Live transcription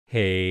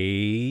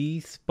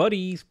Hey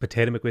Spuddies,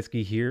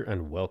 PotatoMcWhiskey here,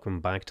 and welcome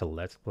back to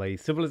Let's Play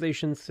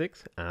Civilization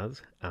 6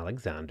 as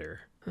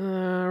Alexander.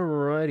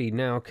 Alrighty,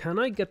 now can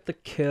I get the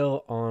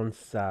kill on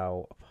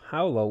Sao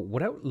Paulo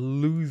without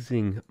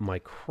losing my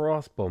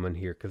crossbowman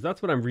here? Because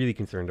that's what I'm really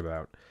concerned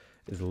about,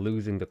 is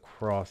losing the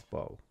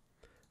crossbow.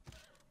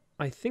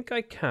 I think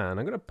I can.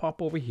 I'm going to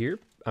pop over here,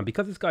 and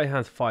because this guy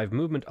has 5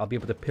 movement, I'll be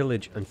able to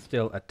pillage and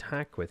still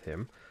attack with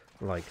him,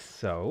 like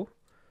so.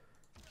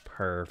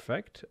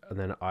 Perfect. And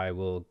then I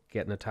will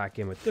get an attack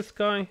in with this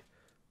guy.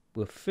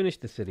 We'll finish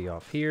the city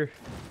off here.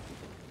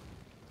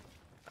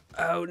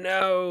 Oh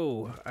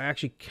no! I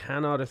actually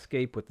cannot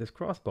escape with this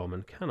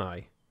crossbowman, can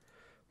I?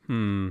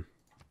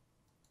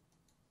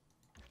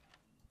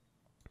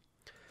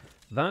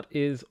 That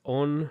is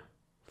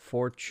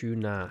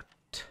unfortunate.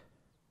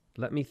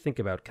 Let me think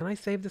about, can I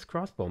save this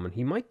crossbowman?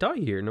 He might die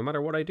here no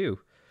matter what I do.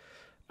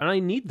 And I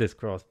need this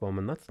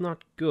crossbowman. That's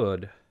not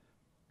good.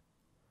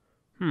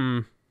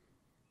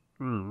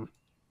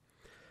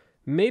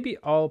 Maybe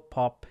I'll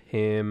pop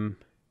him.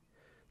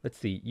 Let's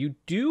see. You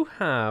do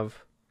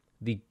have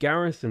the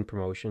garrison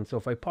promotion. So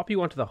if I pop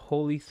you onto the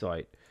holy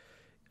site,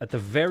 at the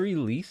very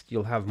least,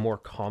 you'll have more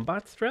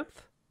combat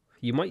strength.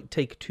 You might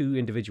take 2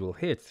 individual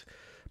hits,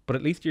 but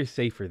at least you're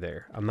safer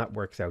there. And that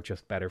works out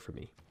just better for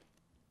me.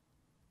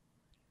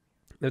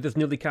 Now, this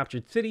newly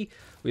captured city,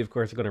 we of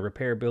course are going to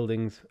repair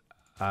buildings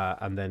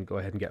and then go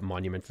ahead and get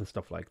monuments and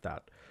stuff like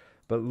that.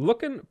 But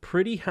looking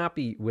pretty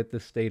happy with the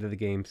state of the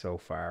game so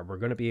far. We're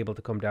going to be able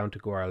to come down to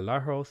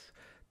Guadalajara,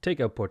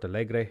 take out Porto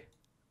Alegre,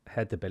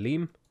 head to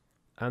Belém,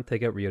 and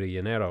take out Rio de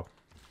Janeiro.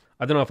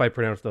 I don't know if I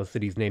pronounced those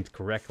cities' names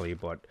correctly,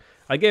 but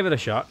I gave it a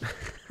shot.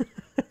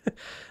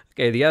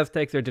 Okay, the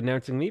Aztecs are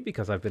denouncing me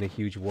because I've been a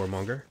huge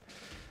warmonger.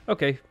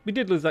 Okay, we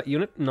did lose that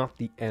unit, not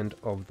the end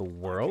of the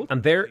world.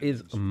 And there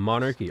is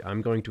monarchy.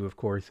 I'm going to, of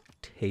course,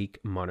 take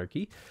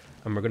monarchy.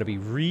 And we're going to be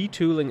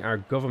retooling our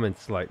government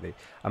slightly.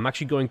 I'm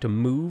actually going to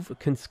move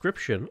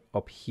conscription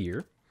up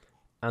here.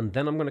 And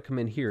then I'm going to come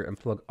in here and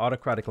plug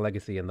autocratic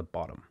legacy in the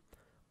bottom.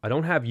 I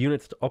don't have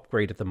units to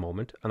upgrade at the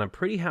moment. And I'm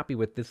pretty happy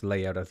with this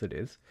layout as it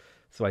is.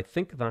 So I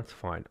think that's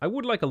fine. I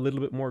would like a little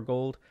bit more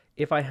gold.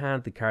 If I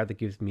had the card that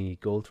gives me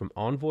gold from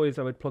envoys,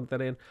 I would plug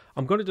that in.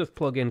 I'm going to just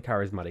plug in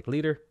charismatic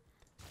leader.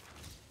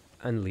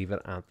 And leave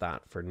it at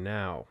that for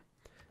now.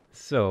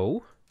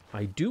 So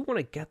I do want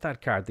to get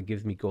that card that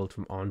gives me gold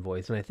from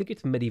envoys, and I think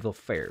it's medieval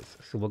fairs.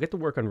 So we'll get to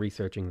work on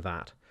researching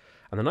that.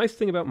 And the nice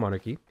thing about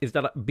monarchy is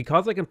that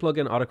because I can plug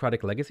in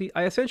autocratic legacy,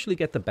 I essentially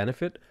get the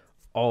benefit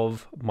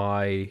of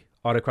my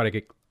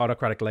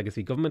autocratic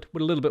legacy government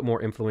with a little bit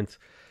more influence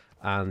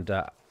and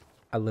a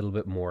little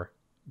bit more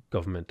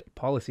government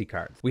policy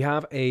cards. We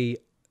have a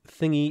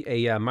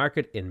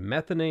market in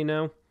Methane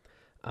now.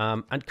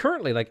 And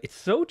currently, like, it's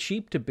so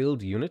cheap to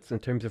build units in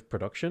terms of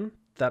production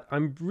that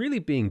I'm really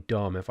being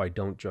dumb if I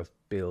don't just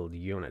build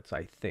units,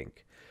 I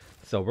think.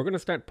 So we're going to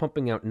start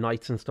pumping out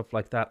knights and stuff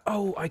like that.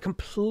 Oh, I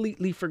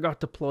completely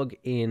forgot to plug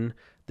in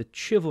the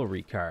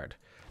chivalry card.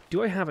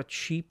 Do I have a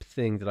cheap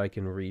thing that I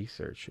can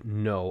research?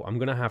 No, I'm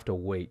going to have to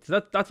wait.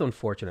 So that's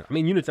unfortunate. I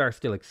mean, units are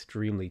still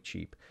extremely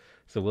cheap.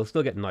 So we'll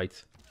still get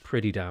knights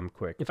pretty damn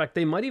quick. In fact,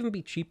 they might even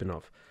be cheap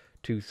enough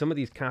to some of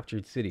these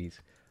captured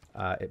cities.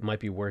 It might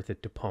be worth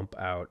it to pump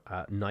out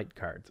knight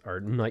cards or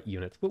knight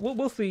units, but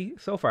we'll see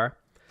so far.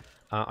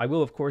 I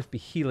will, of course, be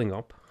healing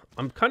up.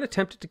 I'm kind of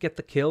tempted to get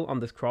the kill on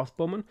this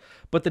crossbowman,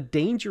 but the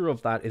danger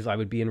of that is I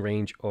would be in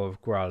range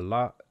of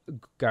Garulho,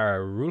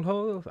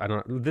 I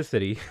don't know, this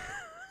city,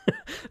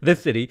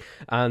 this city,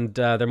 and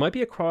there might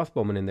be a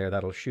crossbowman in there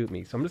that'll shoot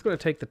me. So I'm just going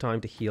to take the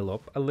time to heal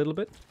up a little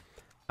bit.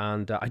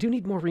 And I do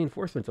need more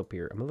reinforcements up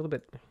here. I'm a little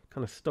bit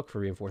kind of stuck for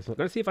reinforcements. I'm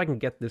going to see if I can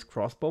get this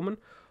crossbowman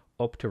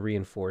up to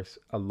reinforce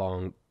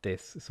along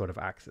this sort of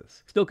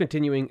axis. Still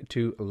continuing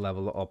to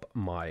level up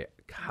my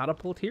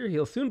catapult here.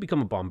 He'll soon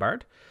become a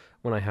bombard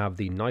when I have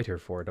the niter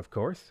for it, of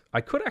course.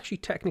 I could actually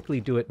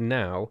technically do it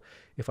now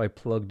if I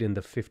plugged in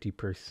the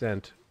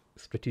 50%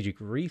 strategic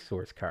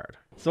resource card.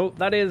 So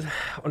that is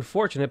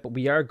unfortunate, but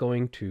we are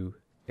going to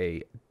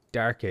a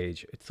dark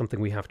age. It's something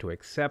we have to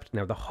accept.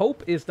 Now, the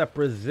hope is that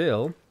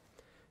Brazil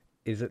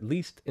is at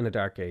least in a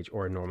dark age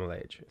or a normal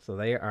age. So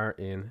they are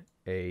in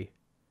a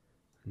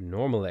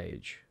normal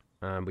age,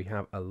 and we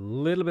have a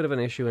little bit of an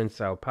issue in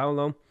Sao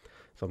Paulo,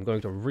 so I'm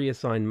going to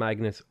reassign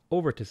Magnus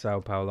over to Sao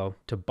Paulo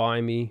to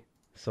buy me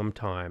some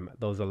time.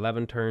 Those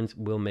 11 turns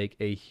will make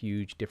a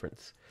huge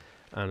difference,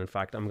 and in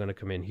fact I'm going to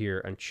come in here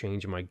and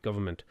change my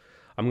government.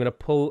 I'm going to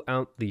pull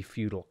out the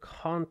feudal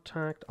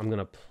contact. I'm going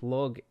to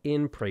plug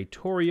in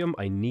Praetorium.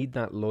 I need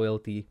that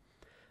loyalty,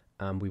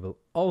 and we will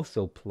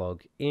also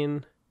plug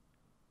in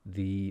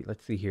the,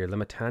 let's see here,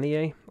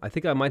 Limitanie. I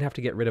think I might have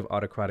to get rid of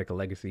autocratic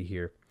legacy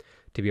here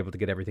to be able to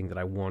get everything that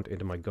I want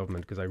into my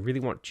government, because I really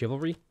want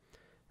chivalry.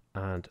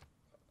 And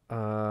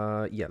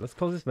yeah, let's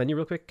close this menu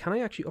real quick. Can I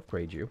actually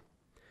upgrade you?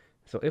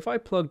 So if I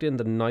plugged in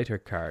the niter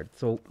card,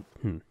 so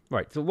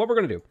right, so what we're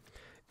going to do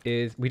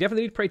is we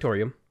definitely need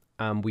Praetorium,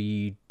 and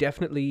we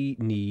definitely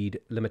need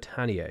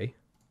Limitanie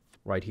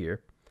right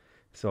here.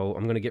 So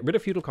I'm going to get rid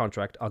of Feudal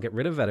Contract. I'll get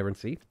rid of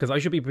Veterancy, because I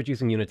should be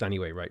producing units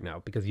anyway right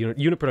now, because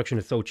unit production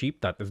is so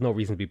cheap that there's no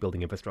reason to be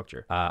building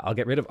infrastructure. I'll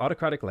get rid of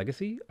Autocratic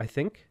Legacy, I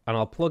think, and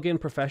I'll plug in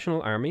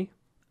Professional Army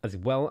as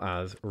well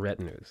as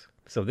Retinues.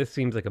 So this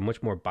seems like a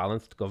much more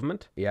balanced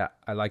government. Yeah,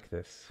 I like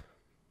this.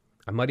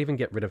 I might even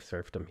get rid of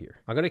serfdom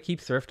here. I'm going to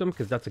keep serfdom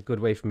because that's a good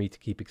way for me to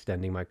keep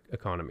extending my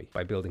economy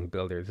by building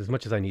builders as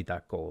much as I need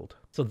that gold.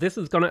 So this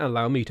is going to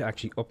allow me to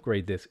actually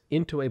upgrade this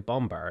into a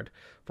bombard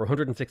for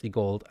 160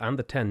 gold and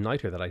the 10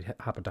 niter that I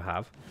happen to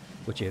have,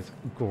 which is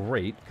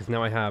great because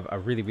now I have a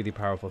really, really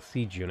powerful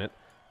siege unit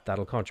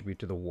that'll contribute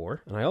to the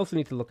war. And I also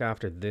need to look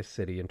after this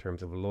city in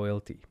terms of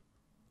loyalty.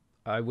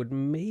 I would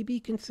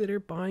maybe consider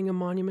buying a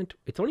monument.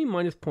 It's only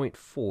minus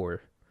 0.4.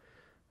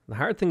 The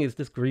hard thing is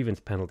this grievance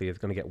penalty is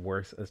going to get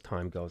worse as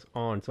time goes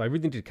on. So I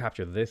really need to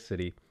capture this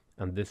city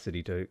and this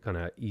city to kind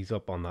of ease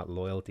up on that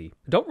loyalty.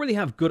 I don't really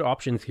have good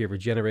options here for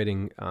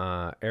generating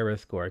era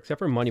score except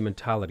for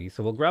monumentality.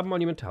 So we'll grab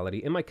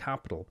monumentality in my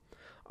capital.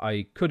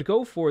 I could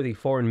go for the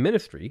foreign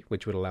ministry,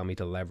 which would allow me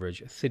to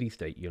leverage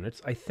city-state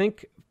units. I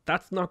think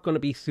that's not going to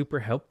be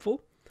super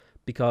helpful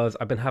because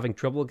I've been having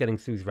trouble getting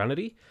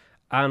suzerainty.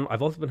 And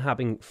I've also been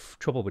having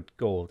trouble with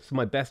gold. So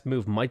my best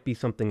move might be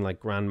something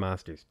like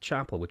Grandmaster's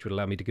Chapel, which would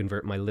allow me to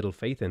convert my little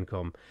faith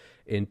income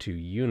into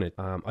unit.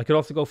 I could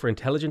also go for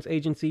Intelligence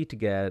Agency to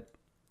get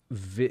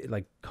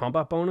like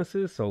combat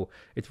bonuses. So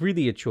it's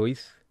really a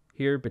choice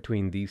here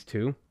between these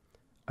two,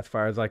 as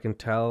far as I can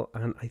tell.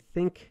 And I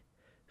think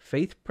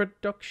Faith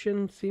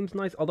Production seems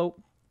nice. Although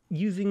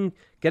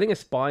getting a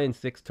spy in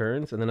 6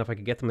 turns, and then if I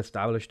could get them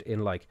established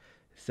in like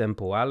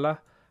Sempoala,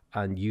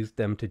 and use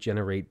them to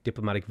generate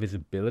diplomatic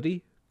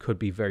visibility could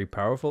be very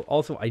powerful.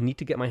 Also, I need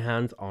to get my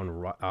hands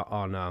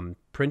on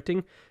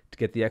printing to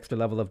get the extra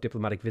level of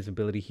diplomatic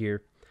visibility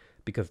here,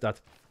 because that's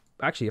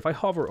actually, if I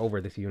hover over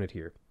this unit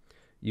here,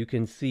 you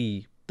can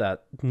see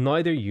that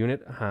neither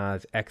unit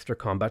has extra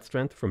combat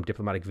strength from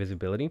diplomatic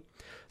visibility.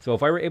 So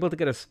if I were able to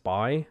get a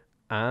spy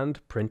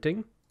and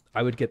printing,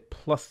 I would get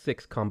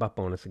 +6 combat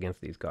bonus against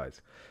these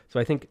guys.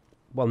 So I think,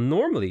 well,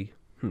 normally,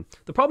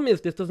 the problem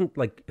is this doesn't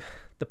like...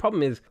 The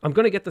problem is, I'm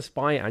going to get the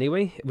spy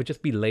anyway. It would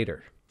just be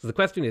later. So the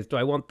question is, do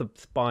I want the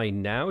spy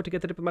now to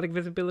get the diplomatic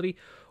visibility?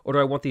 Or do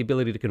I want the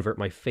ability to convert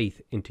my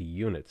faith into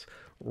units?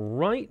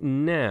 Right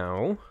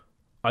now,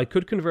 I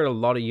could convert a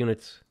lot of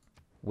units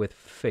with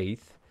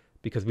faith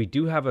because we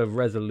do have a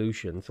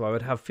resolution. So I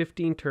would have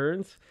 15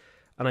 turns.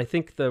 And I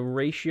think the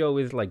ratio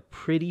is like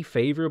pretty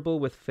favorable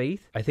with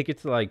faith. I think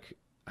it's like...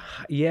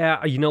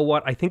 Yeah, you know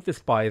what? I think the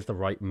spy is the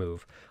right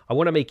move. I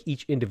want to make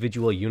each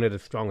individual unit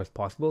as strong as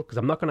possible because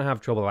I'm not going to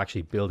have trouble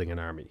actually building an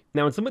army.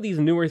 Now, in some of these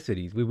newer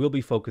cities, we will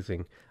be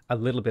focusing a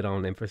little bit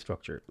on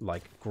infrastructure,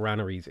 like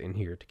granaries in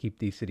here to keep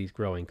these cities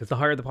growing. Because the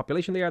higher the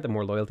population they are, the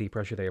more loyalty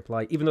pressure they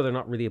apply. Even though they're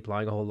not really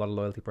applying a whole lot of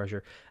loyalty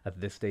pressure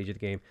at this stage of the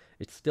game,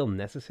 it's still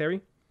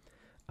necessary.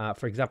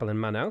 For example, in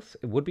Manaus,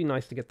 it would be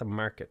nice to get the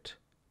market.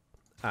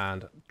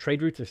 And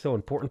trade routes are so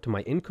important to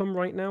my income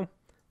right now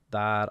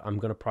that I'm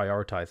going to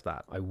prioritize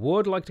that. I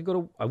would like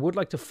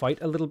to fight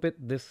a little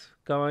bit this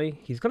guy.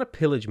 He's going to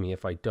pillage me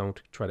if I don't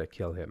try to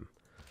kill him.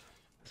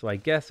 So I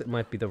guess it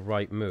might be the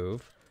right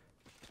move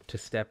to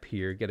step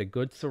here, get a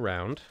good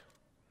surround,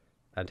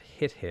 and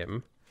hit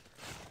him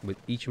with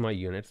each of my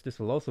units. This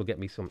will also get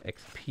me some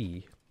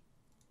XP.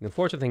 The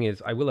unfortunate thing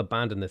is I will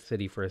abandon the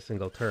city for a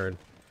single turn,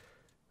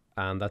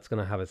 and that's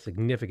going to have a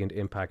significant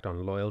impact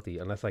on loyalty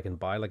unless I can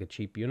buy like a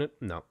cheap unit.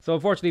 No. So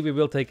unfortunately we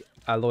will take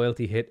a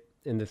loyalty hit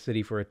in the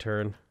city for a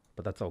turn,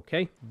 but that's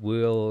okay.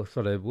 We'll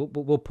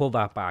pull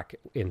that back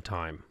in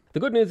time.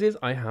 The good news is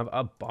I have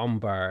a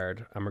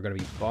bombard, and we're going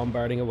to be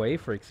bombarding away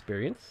for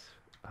experience.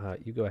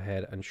 You go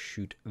ahead and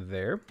shoot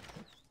there.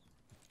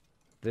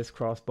 This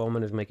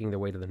crossbowman is making their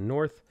way to the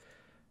north,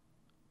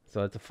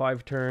 so it's a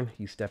 5 turn.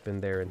 You step in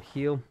there and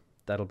heal.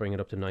 That'll bring it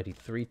up to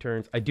 93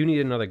 turns. I do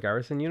need another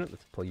garrison unit.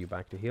 Let's pull you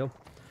back to heal.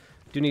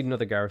 Do need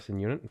another garrison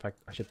unit. In fact,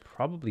 I should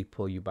probably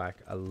pull you back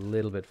a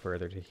little bit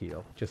further to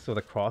heal, just so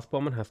the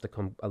crossbowman has to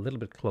come a little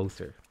bit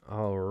closer.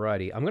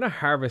 Alrighty, I'm going to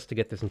harvest to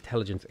get this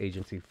intelligence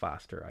agency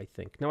faster, I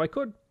think. Now, I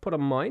could put a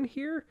mine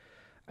here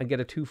and get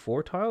a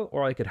 2-4 tile,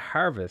 or I could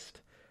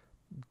harvest,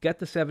 get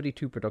the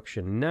 72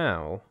 production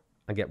now,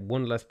 and get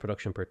 1 less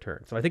production per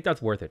turn. So I think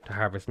that's worth it to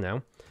harvest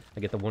now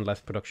and get the 1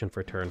 less production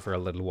per turn for a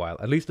little while,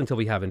 at least until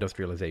we have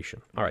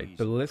industrialization. Alright,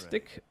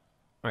 ballistic.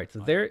 Alright, so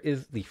there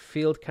is the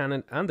field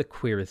cannon and the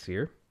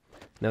cuirassier.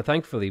 Now,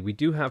 thankfully, we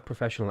do have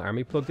professional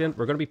army plugged in.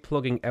 We're going to be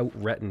plugging out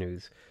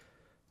retinues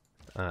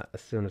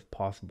as soon as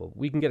possible.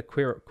 We can get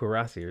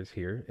cuirassiers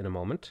here in a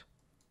moment.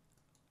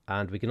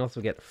 And we can also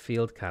get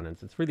field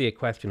cannons. It's really a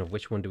question of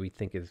which one do we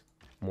think is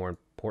more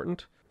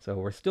important. So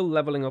we're still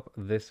leveling up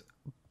this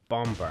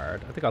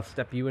bombard. I think I'll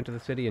step you into the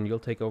city and you'll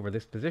take over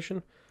this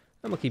position.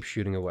 And we'll keep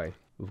shooting away.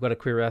 We've got a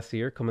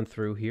cuirassier coming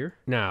through here.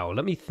 Now,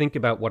 let me think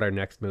about what our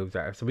next moves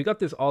are. So we got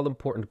this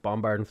all-important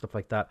bombard and stuff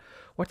like that.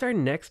 What's our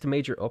next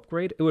major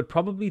upgrade? It would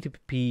probably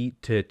be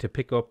to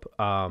pick up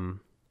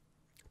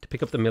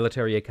the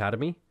military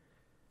academy.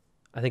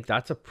 I think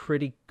that's a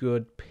pretty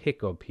good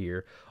pickup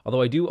here.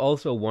 Although I do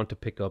also want to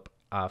pick up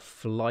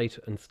flight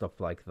and stuff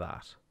like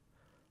that.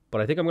 But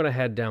I think I'm going to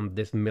head down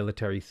this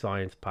military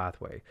science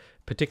pathway,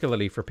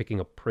 particularly for picking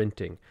up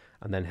printing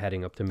and then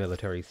heading up to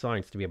military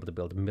science to be able to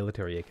build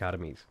military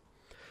academies.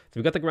 So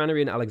we've got the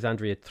granary in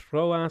Alexandria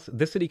Troas.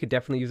 This city could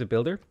definitely use a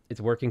builder.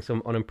 It's working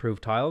some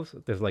unimproved tiles.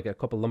 There's like a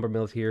couple lumber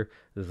mills here.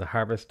 There's a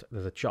harvest,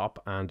 there's a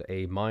chop and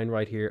a mine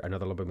right here.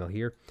 Another lumber mill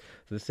here.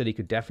 So this city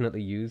could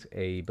definitely use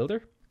a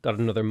builder. Got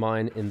another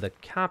mine in the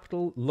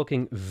capital.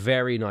 Looking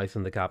very nice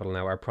in the capital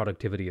now. Our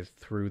productivity is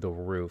through the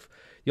roof.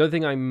 The only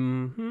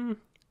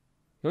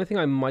thing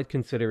I might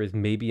consider is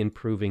maybe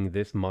improving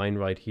this mine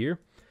right here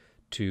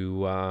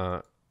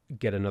to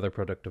get another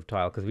productive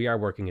tile, because we are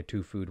working a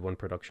 2 food 1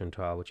 production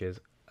tile, which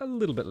is a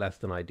little bit less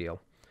than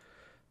ideal.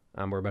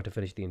 And we're about to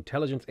finish the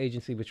intelligence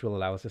agency, which will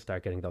allow us to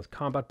start getting those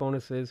combat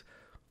bonuses.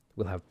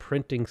 We'll have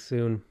printing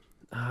soon.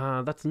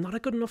 That's not a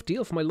good enough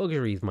deal for my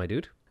luxuries, my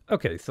dude.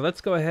 Okay, so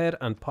let's go ahead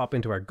and pop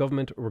into our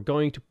government. We're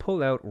going to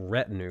pull out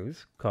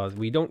retinues, because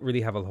we don't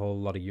really have a whole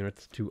lot of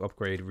units to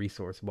upgrade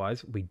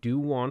resource-wise. We do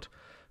want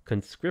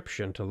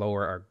conscription to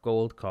lower our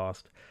gold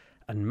cost.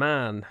 And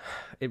man,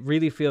 it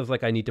really feels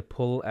like I need to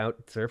pull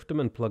out serfdom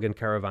and plug in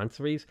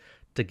caravanseries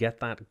to get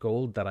that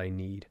gold that I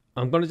need.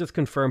 I'm going to just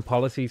confirm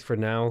policies for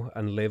now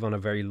and live on a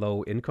very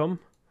low income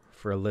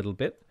for a little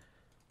bit.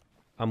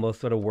 And we'll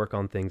sort of work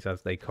on things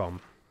as they come.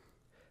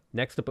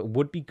 Next up, it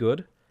would be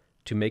good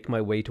to make my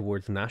way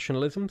towards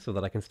nationalism so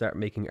that I can start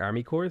making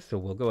army corps. So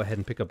we'll go ahead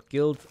and pick up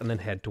guilds and then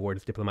head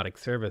towards diplomatic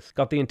service.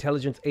 Got the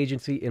intelligence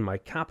agency in my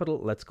capital.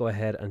 Let's go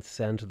ahead and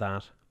send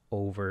that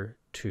over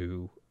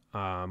to,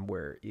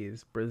 where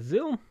is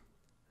Brazil?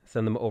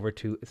 Send them over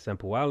to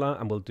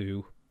Sempuala and we'll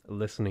do a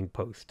listening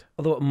post.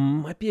 Although it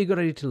might be a good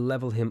idea to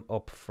level him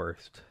up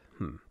first.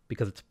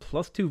 Because it's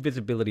 +2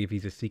 visibility if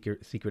he's a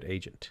secret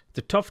agent. It's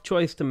a tough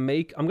choice to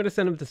make. I'm going to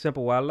send him to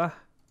Sempuala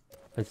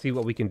and see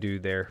what we can do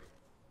there.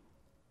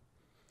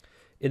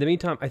 In the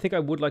meantime, I think I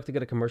would like to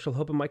get a commercial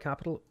hub in my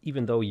capital,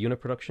 even though unit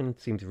production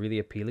seems really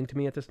appealing to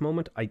me at this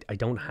moment. I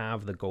don't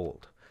have the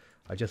gold.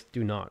 I just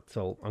do not.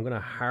 So I'm going to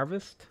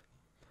harvest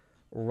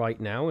right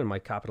now in my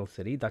capital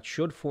city. That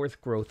should force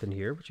growth in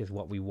here, which is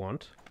what we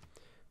want.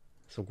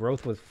 So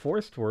growth was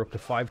forced. We're up to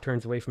 5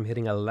 turns away from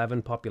hitting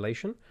 11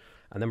 population.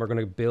 And then we're going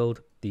to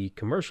build the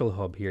commercial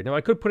hub here. Now,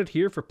 I could put it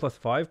here for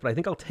 +5, but I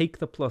think I'll take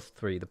the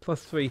 +3. The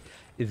 +3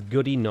 is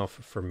good enough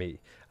for me,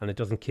 and it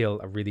doesn't kill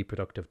a really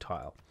productive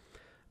tile.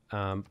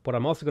 What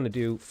I'm also going to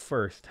do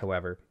first,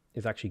 however,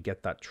 is actually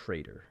get that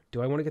trader.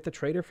 Do I want to get the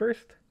trader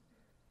first?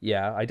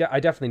 Yeah, I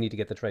definitely need to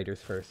get the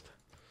traders first.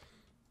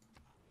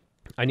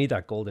 I need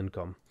that gold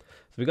income.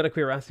 So we got a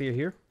cuirassier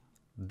here.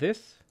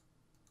 This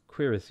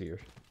cuirassier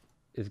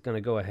is going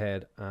to go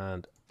ahead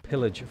and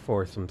pillage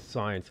for some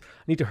science.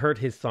 I need to hurt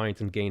his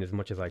science and gain as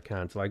much as I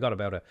can. So I got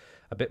about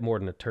a bit more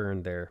than a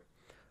turn there.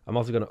 I'm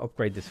also going to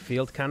upgrade this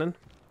field cannon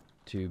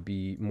to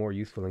be more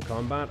useful in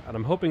combat. And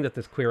I'm hoping that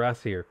this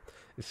cuirassier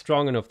is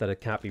strong enough that it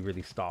can't be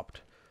really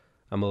stopped.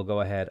 And we'll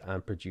go ahead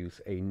and produce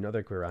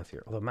another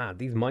cuirassier. Although, man,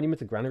 these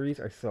monuments and granaries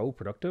are so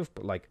productive.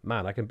 But, like,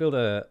 man, I can build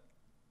a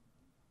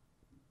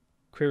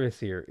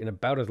cuirassier in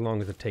about as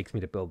long as it takes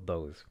me to build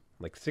those.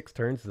 Like, 6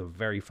 turns is a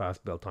very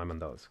fast build time on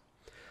those.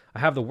 I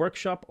have the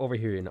workshop over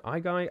here in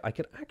Igai. I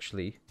could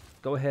actually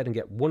go ahead and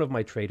get one of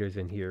my traders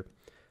in here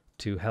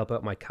to help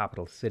out my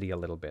capital city a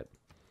little bit.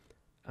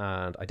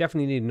 And I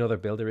definitely need another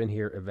builder in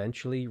here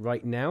eventually.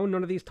 Right now,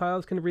 none of these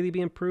tiles can really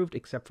be improved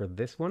except for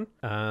this one.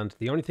 And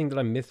the only thing that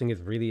I'm missing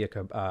is really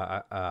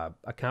a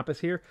campus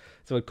here.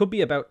 So it could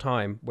be about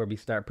time where we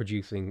start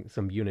producing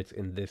some units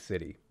in this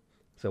city.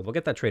 So we'll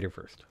get that trader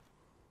first.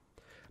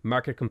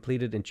 Market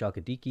completed in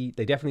Chalkidiki.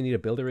 They definitely need a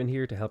builder in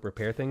here to help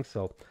repair things.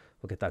 So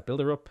we'll get that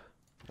builder up.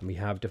 And we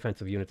have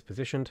defensive units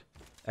positioned.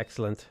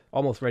 Excellent.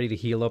 Almost ready to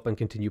heal up and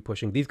continue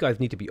pushing. These guys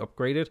need to be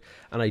upgraded.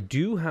 And I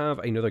do have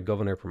another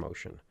governor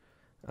promotion.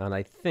 And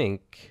I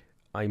think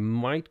I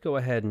might go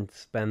ahead and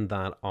spend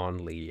that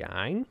on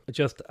Liang,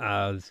 just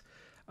as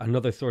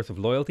another source of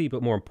loyalty.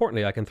 But more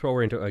importantly, I can throw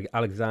her into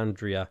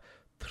Alexandria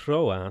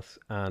Troas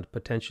and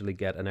potentially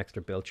get an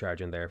extra build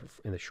charge in there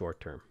in the short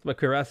term. My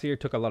cuirassier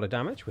took a lot of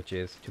damage, which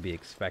is to be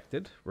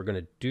expected. We're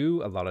going to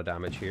do a lot of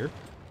damage here.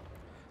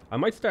 I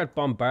might start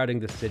bombarding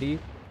the city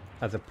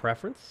as a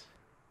preference.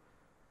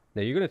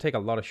 Now, you're going to take a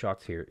lot of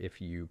shots here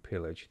if you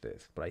pillage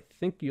this, but I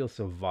think you'll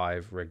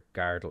survive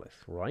regardless,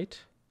 right?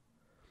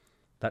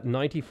 That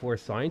 94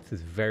 science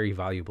is very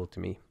valuable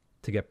to me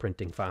to get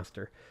printing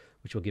faster,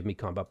 which will give me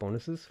combat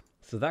bonuses.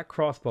 So that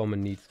crossbowman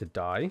needs to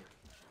die.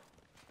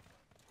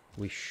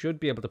 We should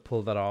be able to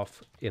pull that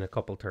off in a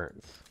couple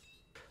turns.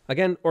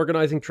 Again,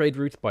 organizing trade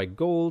routes by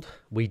gold.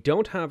 We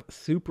don't have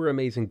super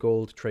amazing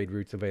gold trade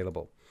routes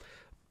available.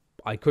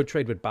 I could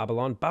trade with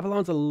Babylon.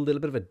 Babylon's a little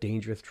bit of a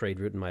dangerous trade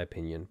route in my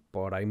opinion,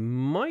 but I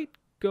might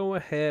go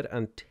ahead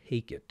and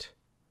take it.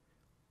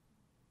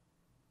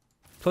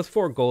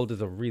 +4 gold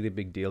is a really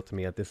big deal to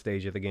me at this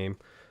stage of the game,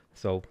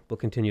 so we'll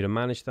continue to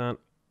manage that.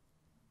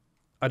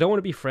 I don't want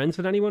to be friends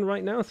with anyone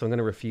right now, so I'm going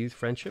to refuse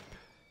friendship.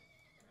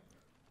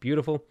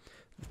 Beautiful.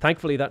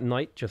 Thankfully, that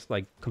knight just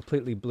like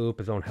completely blew up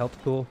his own health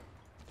pool.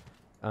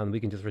 And we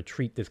can just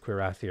retreat this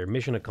cuirassier.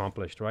 Mission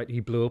accomplished, right? He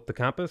blew up the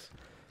campus.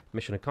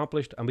 Mission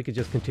accomplished. And we could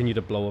just continue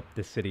to blow up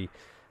this city.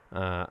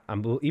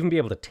 And we'll even be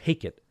able to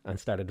take it and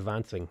start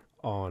advancing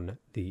on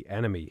the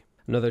enemy.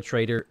 Another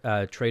trader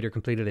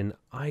completed in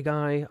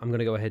Aigai. I'm going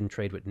to go ahead and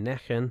trade with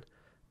Nechen.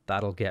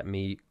 That'll get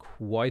me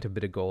quite a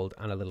bit of gold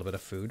and a little bit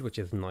of food, which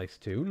is nice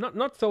too.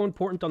 Not so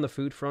important on the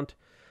food front.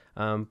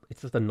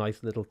 It's just a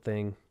nice little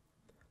thing.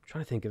 I'm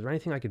trying to think, is there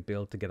anything I could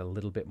build to get a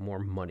little bit more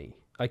money?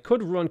 I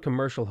could run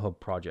commercial hub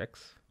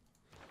projects,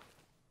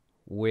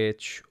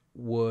 which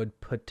would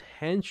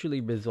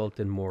potentially result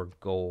in more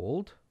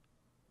gold.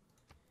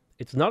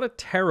 It's not a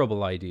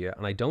terrible idea,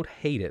 and I don't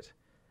hate it,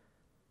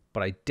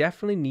 but I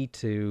definitely need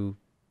to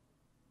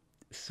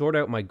sort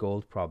out my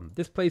gold problem.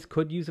 This place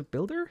could use a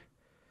builder.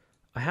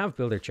 I have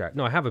builder charge.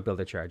 No, I have a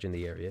builder charge in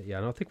the area. Yeah,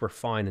 I don't think we're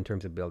fine in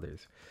terms of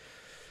builders.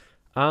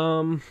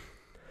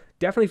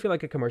 Definitely feel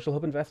like a commercial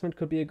hub investment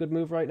could be a good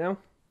move right now.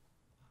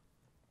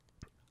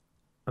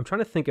 I'm trying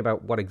to think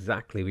about what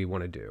exactly we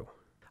want to do.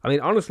 I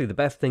mean, honestly, the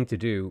best thing to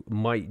do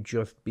might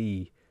just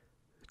be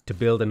to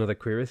build another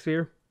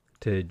cuirassier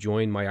to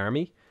join my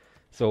army.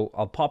 So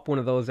I'll pop one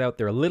of those out.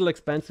 They're a little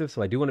expensive,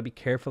 so I do want to be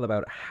careful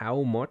about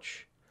how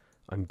much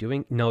I'm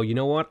doing. No, you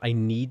know what? I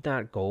need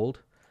that gold.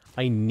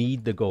 I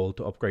need the gold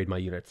to upgrade my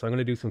units. So I'm going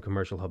to do some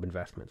commercial hub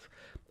investments.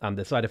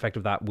 The side effect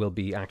of that will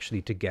be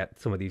actually to get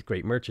some of these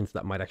great merchants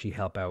that might actually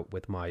help out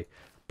with my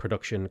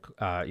production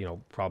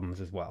problems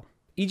as well.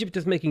 Egypt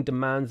is making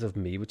demands of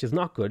me, which is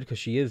not good because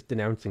she is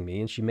denouncing me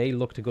and she may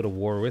look to go to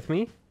war with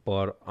me,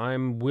 but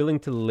I'm willing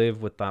to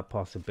live with that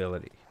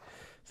possibility.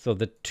 So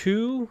the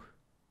two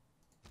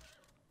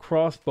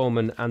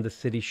crossbowmen and the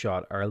city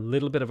shot are a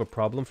little bit of a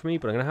problem for me,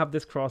 but I'm going to have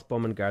this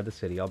crossbowman guard the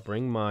city. I'll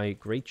bring my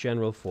great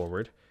general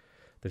forward.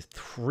 There's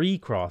 3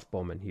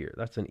 crossbowmen here.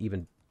 That's an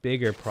even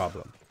bigger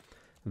problem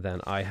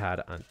than I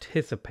had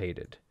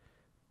anticipated.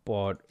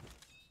 But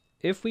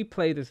if we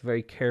play this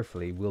very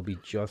carefully, we'll be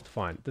just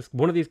fine.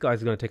 One of these guys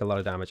is going to take a lot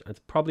of damage, and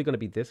it's probably going to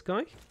be this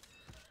guy.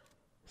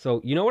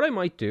 So, you know what I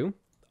might do?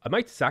 I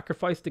might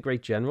sacrifice the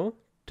great general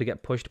to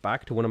get pushed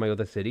back to one of my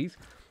other cities.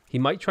 He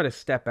might try to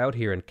step out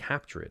here and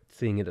capture it,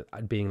 seeing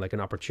it being like an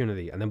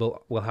opportunity, and then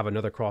we'll have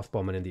another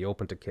crossbowman in the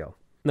open to kill.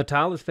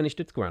 Natal has finished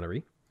its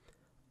granary.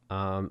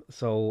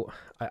 So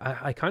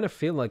I kind of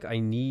feel like I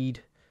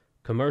need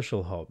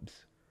commercial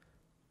hubs,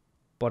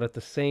 but at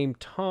the same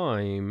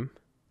time,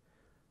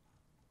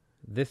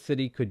 this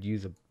city could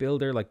use a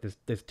builder. Like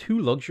there's 2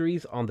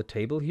 luxuries on the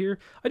table here.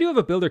 I do have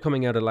a builder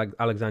coming out of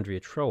Alexandria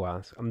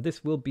Troas.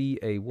 This will be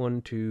a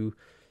 1, 2,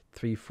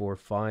 3, 4,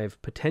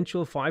 5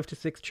 potential 5 to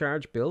 6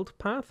 charge build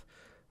path,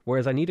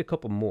 whereas I need a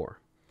couple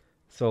more.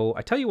 So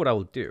I tell you what I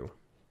will do.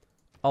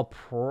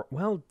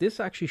 Well,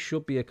 this actually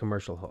should be a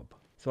commercial hub.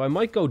 So I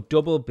might go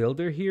double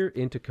builder here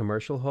into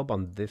commercial hub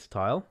on this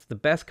tile. It's the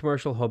best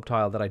commercial hub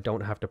tile that I don't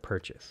have to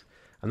purchase.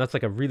 And that's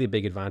like a really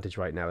big advantage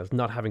right now, is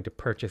not having to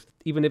purchase,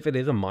 even if it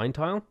is a mine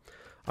tile,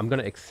 I'm going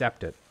to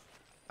accept it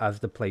as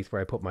the place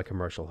where I put my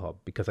commercial hub,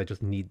 because I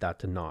just need that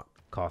to not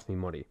cost me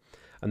money.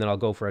 And then I'll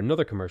go for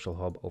another commercial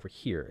hub over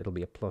here. It'll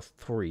be a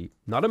 +3.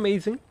 Not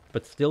amazing,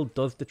 but still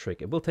does the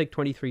trick. It will take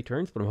 23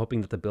 turns, but I'm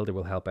hoping that the builder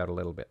will help out a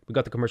little bit. We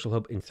got the commercial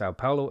hub in Sao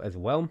Paulo as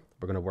well.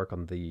 We're going to work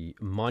on the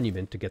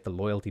monument to get the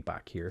loyalty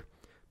back here,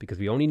 because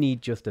we only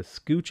need just a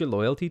scooch of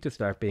loyalty to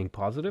start being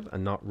positive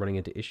and not running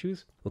into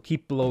issues. We'll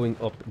keep blowing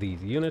up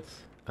these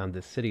units and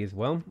this city as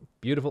well.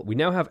 Beautiful. We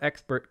now have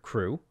expert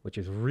crew, which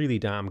is really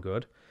damn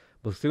good.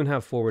 We'll soon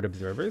have forward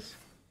observers.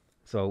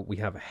 So we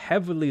have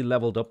heavily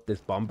leveled up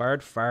this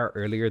bombard far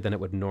earlier than it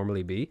would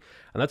normally be.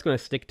 And that's going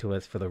to stick to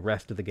us for the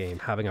rest of the game.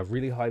 Having a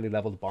really highly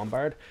leveled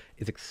bombard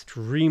is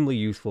extremely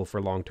useful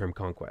for long-term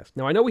conquest.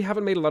 Now, I know we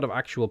haven't made a lot of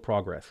actual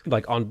progress,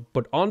 but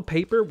on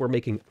paper, we're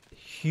making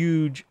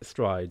huge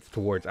strides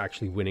towards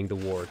actually winning the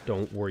war.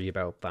 Don't worry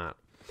about that.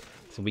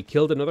 So we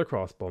killed another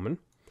crossbowman.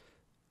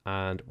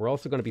 And we're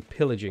also going to be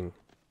pillaging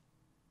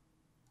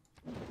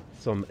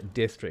some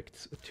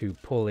districts to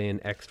pull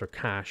in extra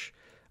cash.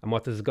 And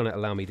what this is going to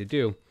allow me to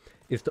do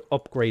is to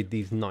upgrade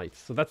these knights.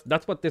 So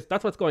that's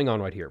what's going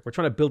on right here. We're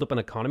trying to build up an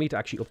economy to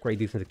actually upgrade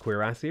these into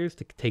cuirassiers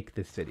to take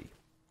this city.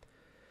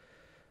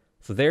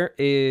 So there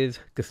is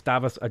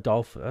Gustavus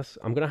Adolphus.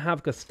 I'm going to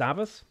have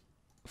Gustavus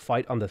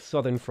fight on the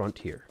southern front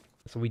here.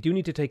 So we do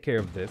need to take care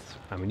of this,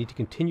 and we need to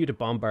continue to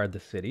bombard the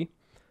city.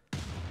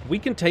 We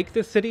can take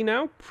this city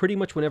now pretty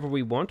much whenever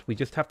we want. We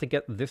just have to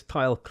get this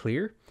tile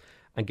clear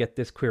and get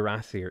this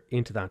cuirassier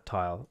into that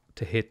tile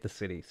to hit the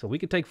city. So we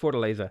can take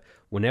Fortaleza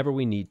whenever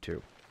we need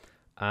to.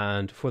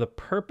 And for the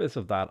purpose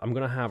of that, I'm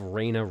going to have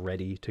Reina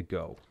ready to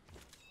go.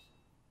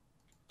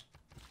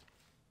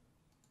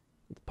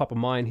 Let's pop a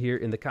mine here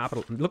in the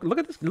capital. Look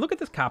at this. Look at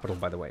this capital,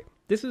 by the way.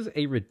 This is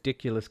a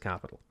ridiculous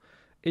capital.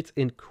 It's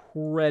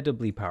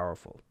incredibly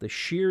powerful. The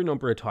sheer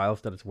number of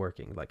tiles that it's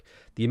working, like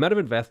the amount of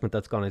investment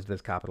that's gone into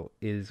this capital,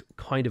 is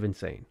kind of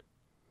insane.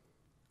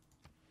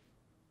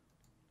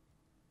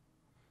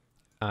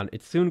 And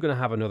it's soon going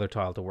to have another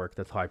tile to work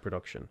that's high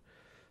production.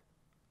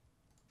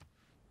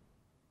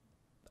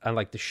 And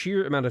like the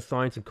sheer amount of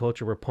science and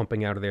culture we're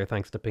pumping out of there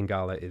thanks to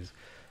Pingala is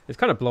It's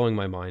kind of blowing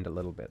my mind a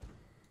little bit.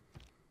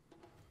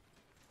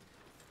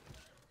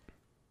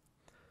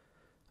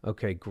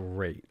 Okay,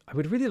 great. I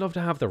would really love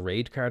to have the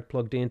raid card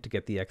plugged in to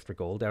get the extra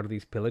gold out of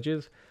these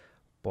pillages,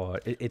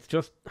 but it's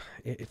just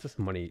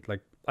money.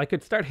 Like, I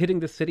could start hitting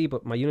the city,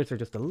 but my units are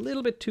just a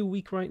little bit too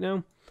weak right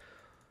now.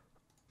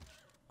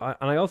 And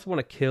I also want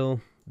to kill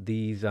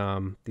these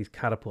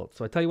catapults.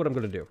 So I tell you what I'm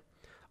going to do.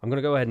 I'm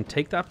going to go ahead and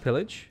take that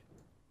pillage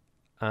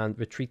and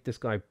retreat this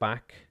guy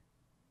back.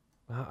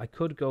 I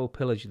could go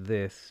pillage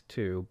this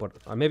too, but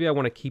maybe I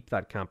want to keep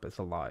that campus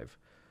alive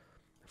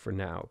for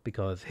now,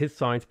 because his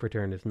science per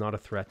turn is not a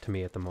threat to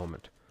me at the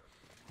moment.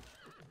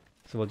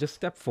 So we'll just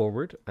step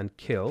forward and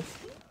kill,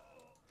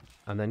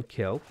 and then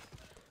kill.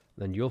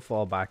 Then you'll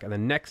fall back, and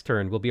then next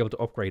turn we'll be able to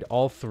upgrade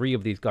all 3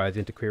 of these guys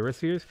into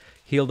cuirassiers,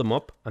 heal them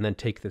up, and then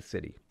take this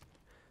city.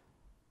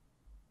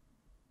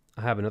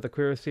 I have another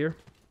cuirassier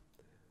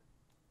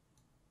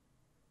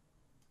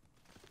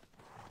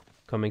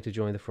coming to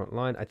join the front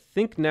line. I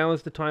think now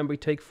is the time we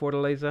take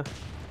Fortaleza.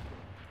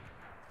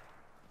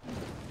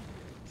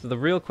 So the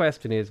real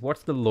question is,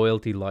 what's the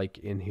loyalty like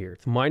in here?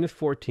 It's minus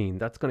 14.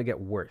 That's going to get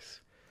worse.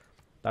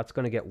 That's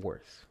going to get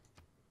worse.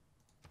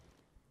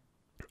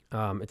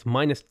 It's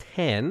minus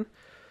 10.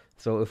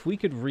 So if we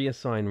could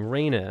reassign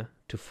Reina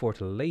to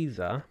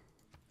Fortaleza,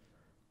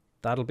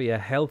 that'll be a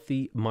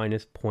healthy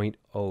minus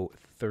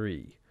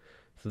 0.03.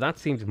 So that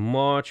seems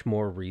much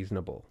more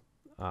reasonable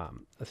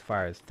as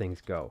far as things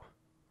go.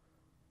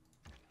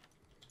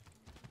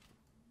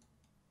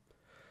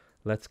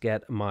 Let's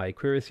get my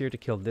cuirassier to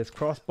kill this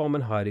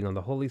crossbowman hiding on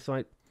the holy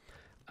site.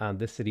 And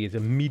this city is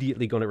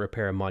immediately going to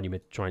repair a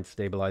monument to try and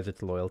stabilize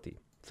its loyalty.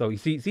 So you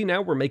see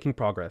now we're making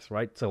progress,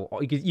 right? So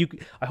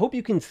I hope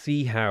you can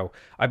see how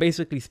I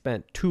basically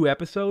spent 2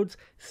 episodes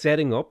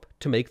setting up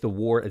to make the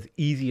war as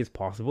easy as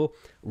possible,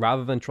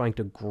 rather than trying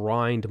to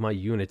grind my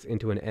units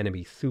into an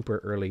enemy super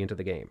early into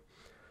the game.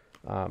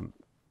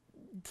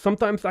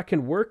 Sometimes that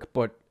can work,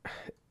 but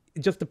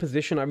just the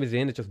position I was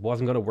in, it just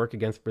wasn't going to work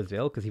against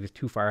Brazil because he was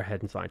too far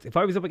ahead in science. If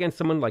I was up against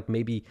someone like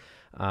maybe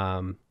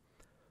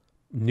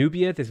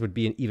Nubia, this would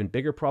be an even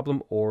bigger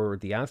problem, or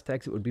the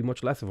Aztecs, it would be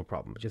much less of a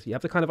problem. Just you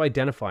have to kind of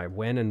identify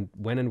when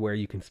and where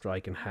you can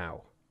strike and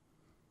how.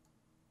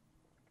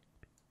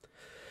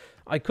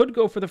 I could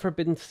go for the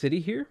Forbidden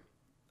City here.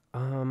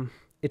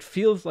 It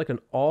feels like an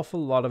awful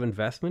lot of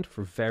investment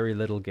for very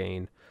little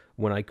gain,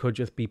 when I could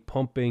just be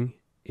pumping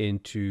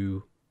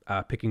into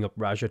picking up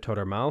Raja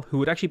Todarmal, who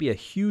would actually be a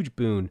huge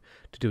boon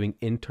to doing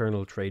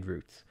internal trade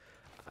routes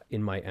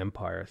in my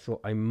empire. So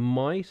I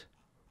might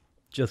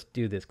just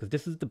do this, because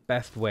this is the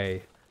best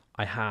way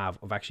I have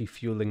of actually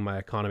fueling my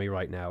economy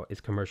right now,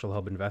 is commercial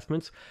hub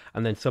investments,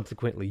 and then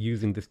subsequently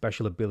using the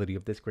special ability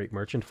of this great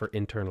merchant for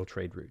internal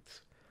trade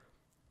routes.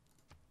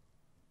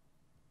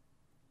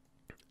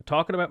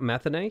 Talking about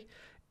Methane,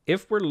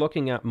 if we're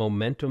looking at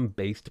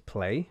momentum-based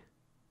play,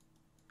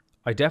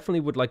 I definitely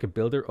would like a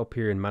builder up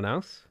here in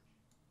Manaus.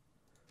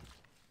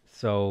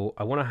 So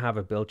I want to have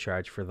a build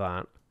charge for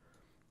that.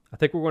 I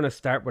think we're going to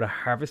start with a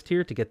harvest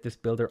here to get this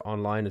builder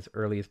online as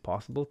early as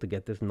possible to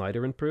get this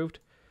niter improved.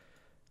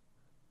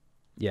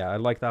 Yeah, I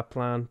like that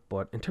plan.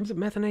 But in terms of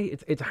Methane,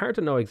 it's hard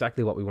to know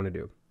exactly what we want to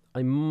do.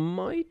 I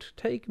might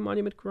take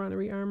Monument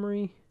Granary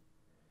Armory.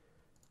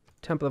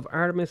 Temple of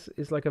Artemis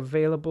is like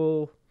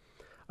available.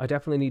 I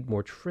definitely need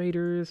more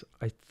traders.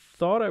 I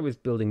thought I was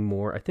building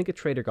more. I think a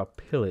trader got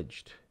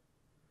pillaged.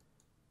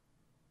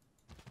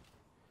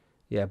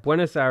 Yeah,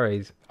 Buenos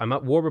Aires. I'm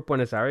at war with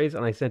Buenos Aires,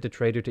 and I sent a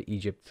trader to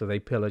Egypt, so they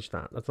pillaged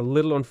that. That's a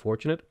little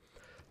unfortunate.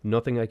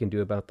 Nothing I can do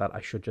about that. I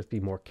should just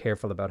be more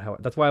careful about how...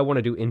 That's why I want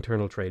to do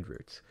internal trade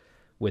routes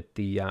with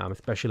the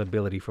special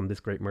ability from this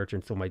great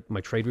merchant, so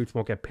my trade routes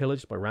won't get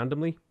pillaged by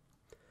randomly.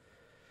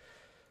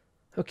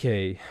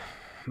 Okay,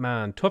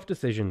 man, tough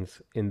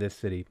decisions in this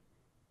city.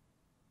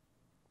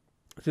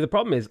 See, the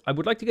problem is, I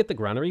would like to get the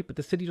granary, but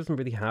the city doesn't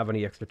really have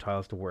any extra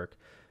tiles to work.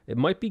 It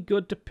might be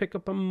good to pick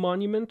up a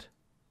monument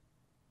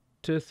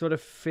to sort of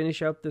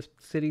finish out this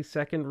city's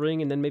second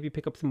ring, and then maybe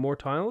pick up some more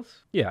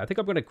tiles. Yeah, I think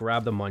I'm going to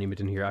grab the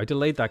monument in here. I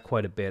delayed that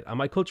quite a bit, and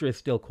my culture is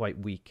still quite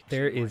weak.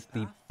 There is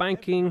the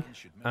banking,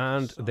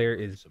 and there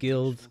is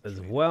guilds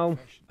as well.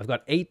 I've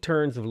got 8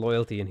 turns of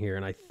loyalty in here,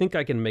 and I think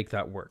I can make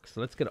that work.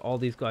 So let's get all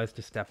these guys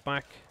to step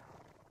back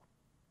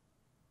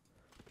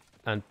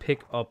and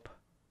pick up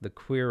the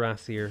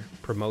Cuirassier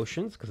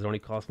promotions, because it only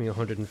cost me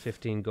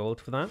 115 gold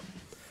for that.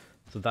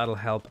 So that'll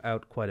help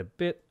out quite a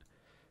bit.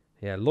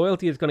 Yeah,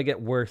 loyalty is going to get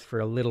worse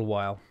for a little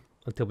while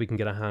until we can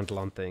get a handle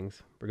on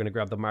things. We're going to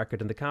grab the market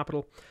in the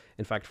capital.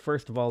 In fact,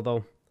 first of all,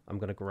 though, I'm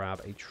going to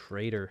grab a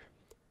trader,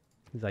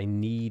 because I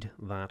need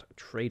that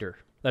trader.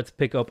 Let's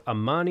pick up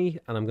Amani,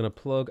 and I'm going to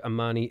plug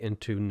Amani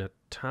into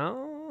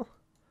Natal.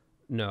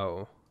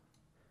 No.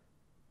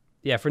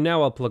 Yeah, for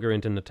now I'll plug her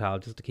into Natal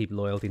just to keep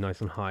loyalty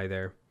nice and high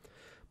there.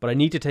 But I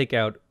need to take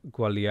out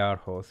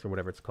Gualiarjos, or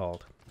whatever it's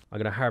called. I'm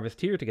going to harvest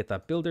here to get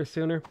that builder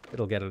sooner.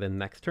 It'll get it in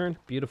next turn.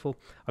 Beautiful.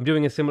 I'm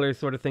doing a similar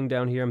sort of thing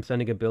down here. I'm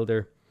sending a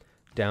builder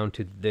down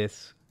to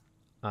this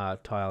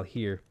tile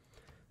here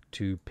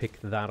to pick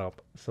that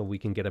up so we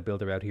can get a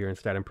builder out here and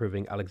start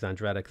improving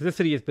Alexandretta. Because this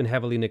city has been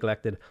heavily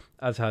neglected,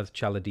 as has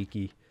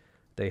Chaladiki.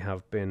 They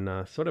have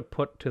been sort of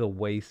put to the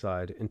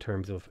wayside in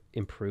terms of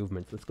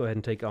improvements. Let's go ahead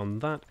and take on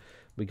that.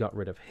 We got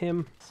rid of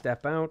him.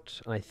 Step out.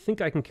 I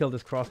think I can kill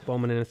this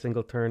crossbowman in a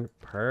single turn.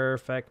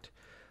 Perfect.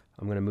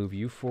 I'm going to move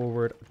you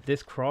forward.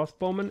 This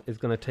crossbowman is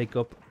going to take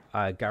up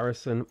a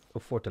garrison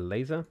of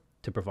Fortaleza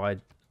to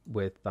provide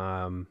with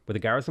a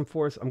garrison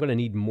force. I'm going to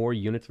need more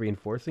units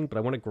reinforcing, but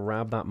I want to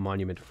grab that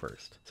monument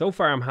first. So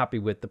far, I'm happy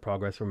with the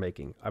progress we're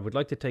making. I would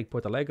like to take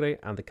Porto Alegre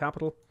and the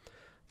capital,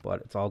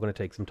 but it's all going to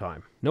take some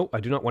time. No, I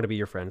do not want to be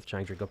your friends,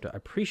 Changri Gupta. I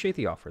appreciate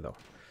the offer, though.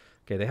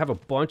 Okay, they have a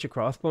bunch of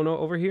crossbow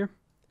over here,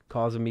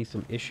 causing me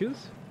some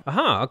issues.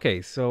 Aha,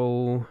 okay,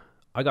 so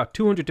I got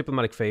 200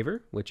 diplomatic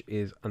favor, which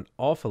is an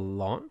awful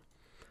lot.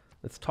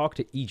 Let's talk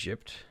to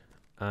Egypt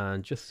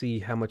and just see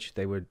how much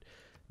they would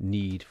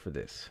need for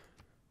this.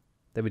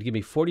 They would give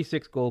me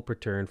 46 gold per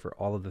turn for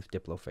all of this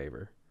Diplo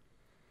favor.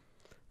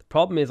 The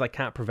problem is I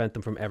can't prevent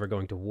them from ever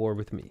going to war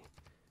with me.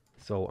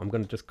 So I'm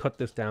going to just cut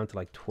this down to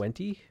like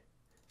 20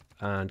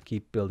 and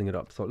keep building it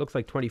up. So it looks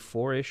like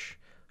 24-ish,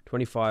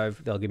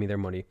 25, they'll give me their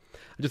money.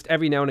 Just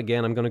every now and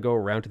again, I'm going to go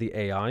around to the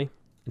AI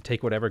and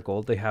take whatever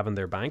gold they have in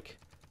their bank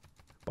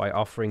by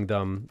offering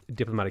them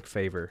diplomatic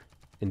favor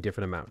in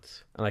different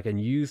amounts. And I can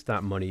use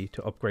that money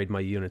to upgrade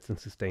my units and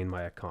sustain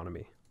my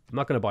economy. I'm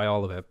not going to buy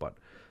all of it, but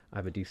I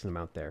have a decent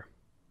amount there.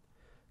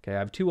 Okay, I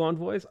have 2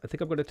 envoys. I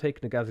think I'm going to take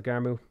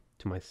Nagazagarmu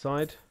to my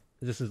side.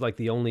 This is like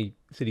the only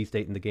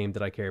city-state in the game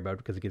that I care about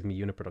because it gives me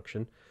unit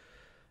production.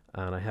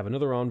 And I have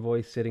another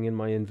envoy sitting in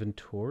my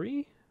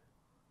inventory.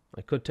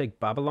 I could take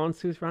Babylon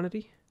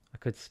suzerainty. I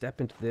could step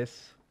into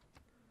this,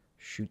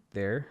 shoot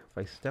there. If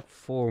I step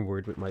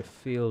forward with my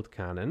field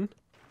cannon,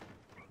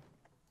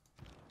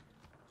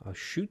 I'll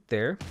shoot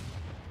there,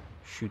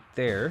 shoot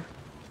there.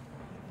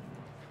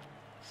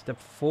 Step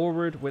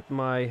forward with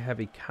my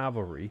heavy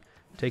cavalry.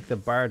 Take the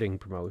barding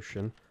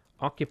promotion,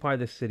 occupy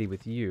the city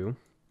with you,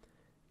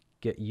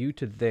 get you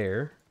to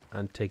there,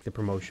 and take the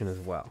promotion as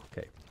well.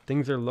 Okay,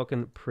 things are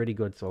looking pretty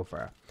good so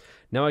far.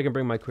 Now I can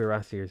bring my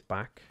cuirassiers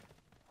back.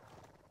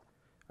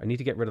 I need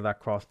to get rid of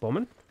that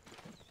crossbowman.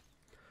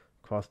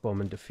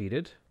 Crossbowman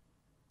defeated.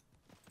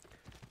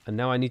 And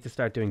now I need to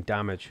start doing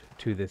damage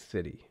to this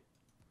city.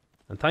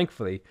 And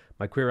thankfully,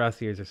 my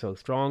cuirassiers are so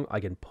strong, I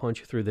can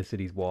punch through the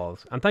city's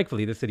walls. And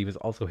thankfully, the city was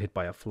also hit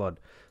by a flood,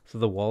 so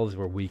the walls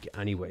were weak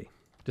anyway.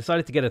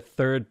 Decided to get a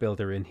third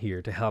builder in here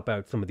to help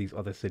out some of these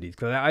other cities.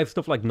 Because I have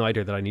stuff like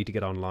Niter that I need to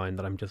get online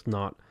that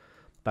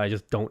I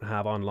just don't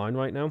have online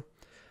right now.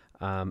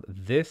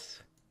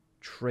 This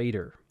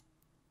trader,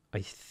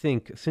 I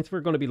think, since we're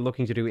going to be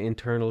looking to do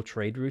internal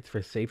trade routes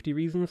for safety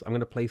reasons, I'm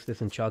going to place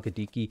this in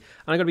Chalkidiki.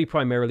 And I'm going to be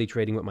primarily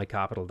trading with my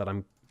capital that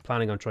I'm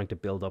planning on trying to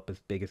build up as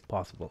big as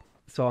possible.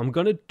 So I'm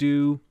going to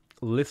do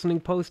listening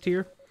post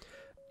here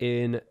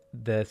in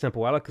the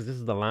Sempoala, because this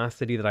is the last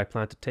city that I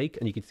plan to take.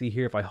 And you can see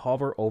here, if I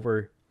hover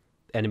over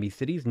enemy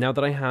cities, now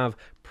that I have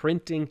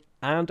printing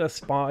and a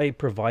spy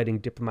providing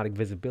diplomatic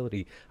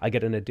visibility, I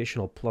get an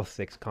additional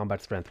 +6 combat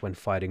strength when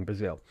fighting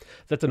Brazil.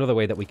 So that's another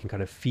way that we can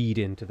kind of feed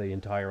into the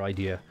entire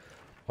idea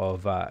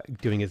of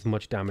doing as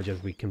much damage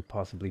as we can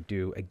possibly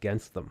do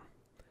against them.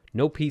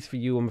 No peace for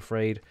you, I'm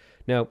afraid.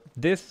 Now,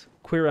 this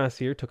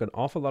cuirassier took an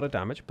awful lot of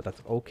damage, but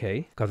that's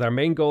okay, because our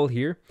main goal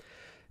here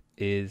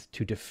is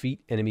to defeat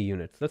enemy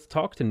units. Let's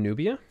talk to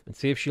Nubia and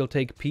see if she'll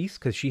take peace,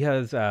 because she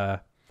has... I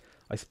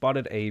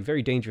spotted a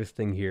very dangerous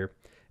thing here,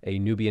 a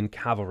Nubian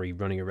cavalry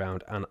running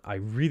around, and I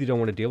really don't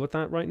want to deal with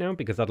that right now,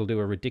 because that'll do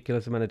a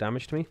ridiculous amount of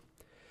damage to me.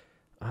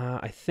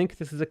 I think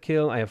this is a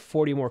kill. I have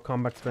 40 more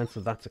combat strength, so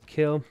that's a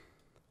kill.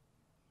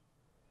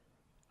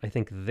 I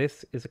think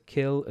this is a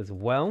kill as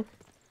well.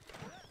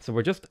 So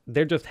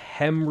they're just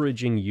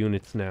hemorrhaging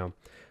units now,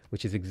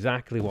 which is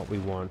exactly what we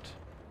want.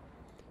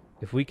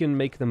 If we can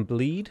make them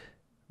bleed,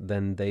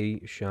 then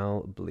they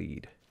shall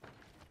bleed.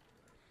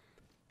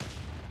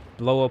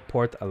 Blow up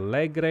Port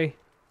Alegre.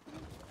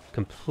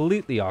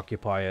 Completely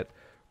occupy it.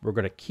 We're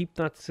going to keep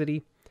that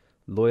city.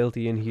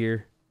 Loyalty in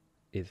here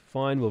is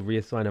fine. We'll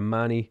reassign a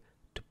Mani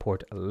to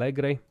Port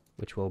Alegre,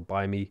 which will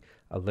buy me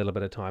a little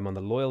bit of time on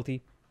the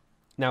loyalty.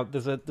 Now,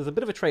 there's a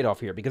bit of a trade-off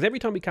here, because every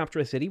time we capture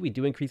a city, we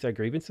do increase our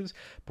grievances,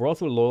 but we're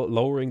also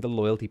lowering the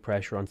loyalty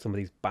pressure on some of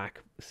these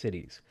back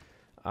cities.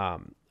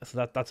 So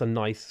that's a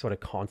nice sort of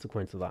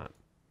consequence of that.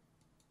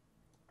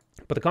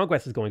 But the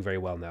conquest is going very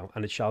well now,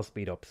 and it shall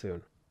speed up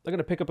soon. I'm going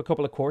to pick up a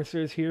couple of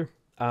coursers here.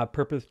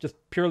 Purpose just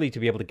purely to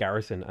be able to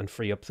garrison and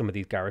free up some of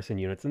these garrison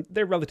units, and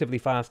they're relatively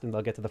fast and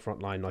they'll get to the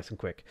front line nice and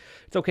quick.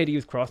 It's okay to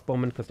use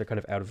crossbowmen because they're kind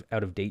of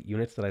out of date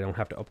units that I don't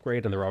have to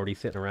upgrade and they're already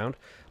sitting around,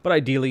 but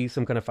ideally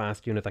some kind of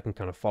fast unit that can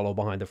kind of follow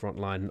behind the front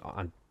line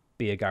and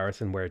be a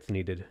garrison where it's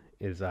needed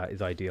is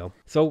ideal.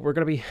 So we're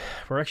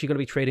actually going to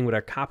be trading with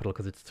our capital,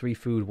 because it's 3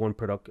 food 1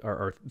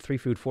 or 3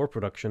 food 4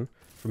 production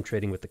from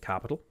trading with the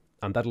capital,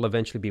 and that'll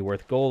eventually be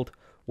worth gold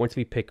once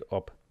we pick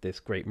up this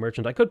great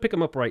merchant. I could pick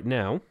him up right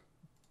now,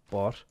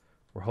 but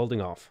we're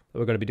holding off.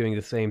 We're going to be doing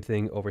the same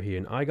thing over here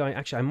in Aigai.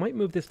 Actually, I might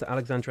move this to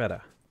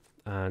Alexandretta.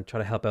 and try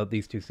to help out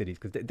these two cities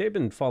because they've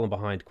been falling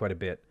behind quite a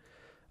bit.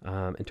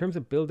 In terms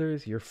of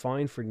builders, you're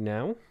fine for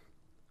now.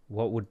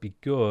 What would be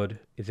good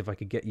is if I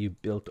could get you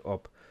built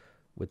up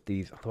with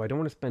these, although I don't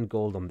want to spend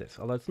gold on this.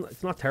 Although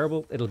it's not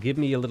terrible. It'll give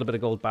me a little bit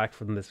of gold back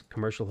from this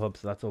commercial hub,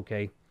 so that's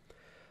okay.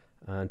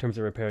 In terms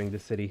of repairing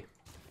this city,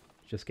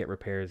 just get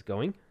repairs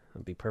going.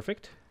 That'd be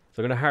perfect.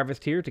 So I'm going to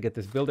harvest here to get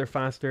this builder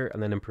faster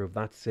and then improve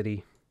that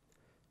city.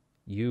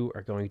 You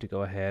are going to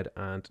go ahead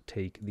and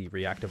take the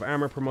reactive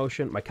armor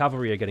promotion. My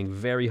cavalry are getting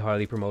very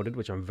highly promoted,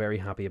 which I'm very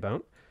happy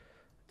about.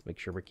 Let's make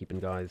sure we're keeping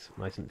guys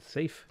nice and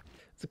safe.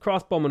 It's a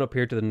crossbowman up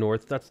here to the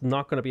north. That's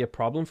not going to be a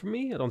problem for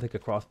me. I don't think a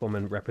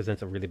crossbowman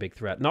represents a really big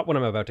threat. Not when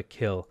I'm about to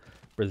kill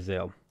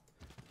Brazil.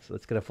 So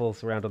let's get a full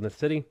surround on this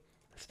city.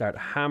 Start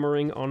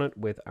hammering on it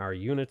with our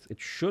units. It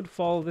should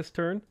fall this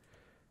turn.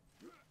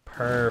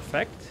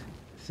 Perfect.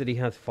 City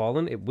has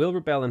fallen. It will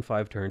rebel in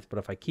 5 turns, but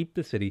if I keep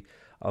the city,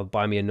 I'll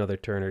buy me another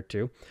turn or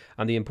 2.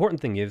 And the important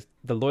thing is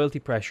the loyalty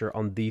pressure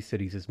on these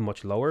cities is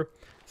much lower.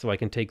 So I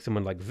can take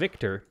someone like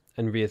Victor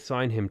and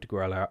reassign him to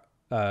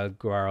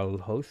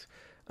Guaralhos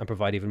and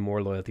provide even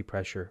more loyalty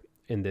pressure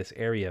in this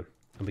area.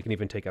 And we can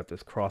even take out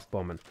this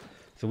crossbowman.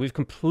 So we've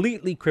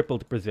completely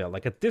crippled Brazil.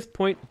 Like at this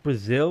point,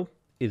 Brazil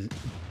is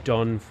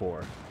done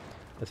for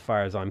as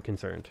far as I'm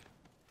concerned.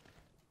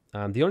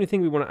 The only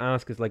thing we want to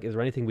ask is like, is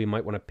there anything we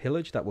might want to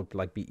pillage that would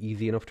like be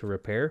easy enough to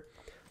repair?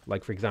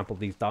 Like for example,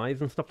 these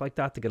dyes and stuff like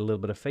that to get a little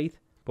bit of faith.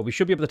 But we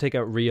should be able to take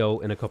out Rio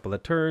in a couple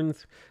of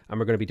turns. And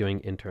we're going to be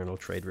doing internal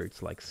trade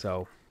routes like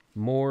so.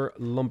 More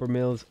lumber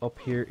mills up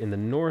here in the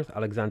north.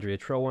 Alexandria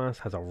Troas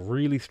has a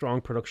really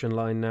strong production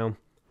line now.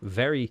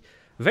 Very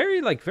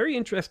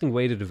interesting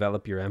way to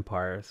develop your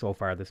empire so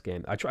far this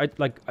game.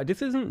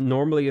 This isn't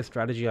normally a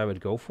strategy I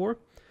would go for,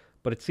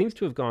 but it seems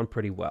to have gone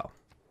pretty well.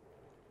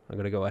 I'm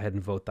going to go ahead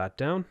and vote that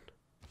down.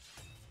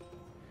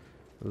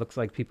 It looks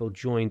like people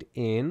joined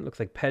in.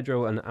 Looks like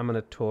Pedro and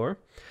Aminator.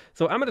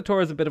 So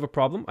Aminator is a bit of a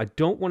problem. I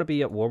don't want to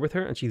be at war with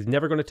her, and she's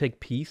never going to take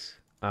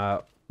peace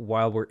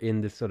while we're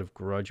in this sort of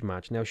grudge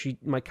match. Now,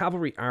 my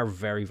cavalry are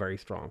very, very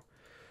strong.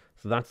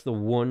 So that's the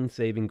one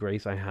saving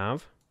grace I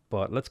have.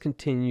 But let's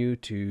continue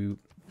to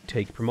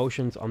take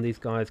promotions on these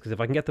guys, because if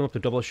I can get them up to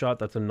double shot,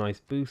 that's a nice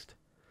boost.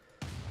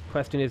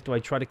 Question is, do I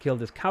try to kill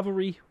this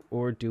cavalry,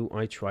 or do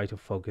I try to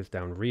focus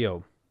down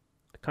Rio?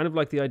 I kind of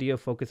like the idea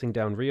of focusing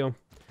down Rio.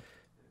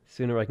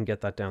 Sooner I can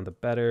get that down, the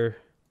better.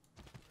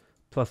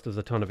 Plus, there's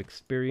a ton of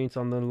experience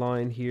on the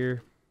line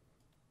here.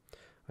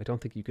 I don't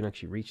think you can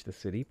actually reach the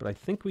city, but I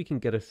think we can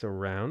get us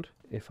around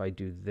if I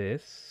do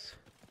this.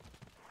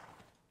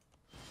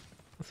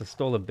 That's a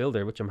stolen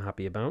builder, which I'm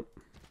happy about.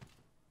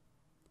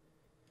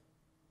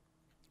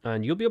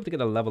 And you'll be able to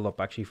get a level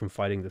up actually from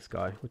fighting this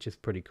guy, which is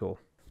pretty cool.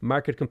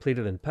 Market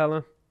completed in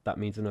Pella. That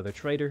means another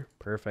trader.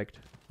 Perfect.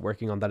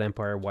 Working on that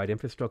empire-wide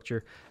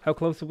infrastructure. How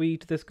close are we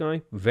to this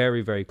guy?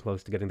 Very, very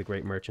close to getting the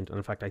Great Merchant. And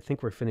in fact, I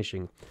think we're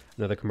finishing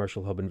another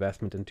commercial hub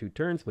investment in 2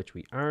 turns, which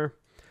we are.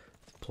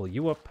 Let's pull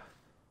you up.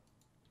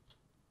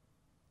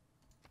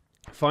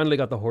 Finally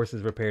got the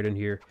horses repaired in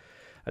here.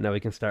 And now we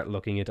can start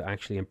looking into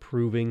actually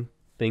improving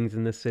things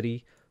in the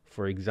city.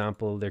 For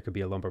example, there could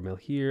be a lumber mill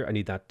here. I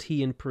need that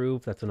tea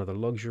improved. That's another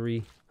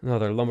luxury.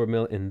 Another lumber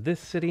mill in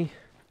this city.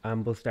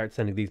 And we'll start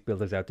sending these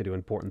builders out to do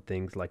important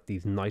things like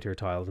these niter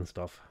tiles and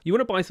stuff. You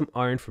want to buy some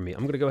iron from me? I'm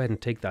going to go ahead and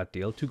take that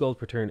deal. 2 gold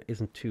per turn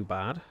isn't too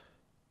bad.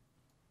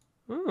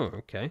 Oh,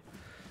 okay.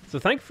 So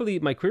thankfully,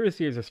 my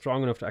cuirassiers are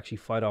strong enough to actually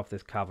fight off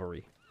this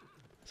cavalry.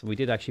 So we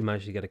did actually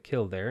manage to get a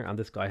kill there. And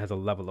this guy has a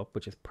level up,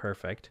 which is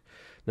perfect.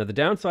 Now the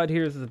downside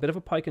here is there's a bit of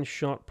a pike and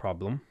shot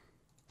problem.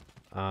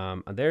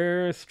 And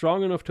they're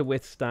strong enough to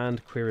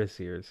withstand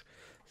cuirassiers.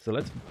 So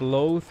let's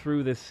blow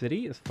through this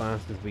city as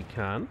fast as we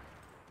can.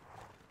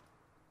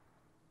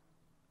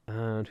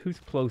 And who's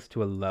close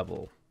to a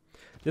level?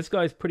 This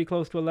guy's pretty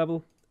close to a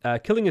level.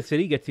 Killing a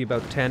city gets you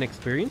about 10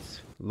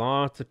 experience.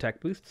 Lots of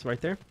tech boosts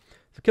right there.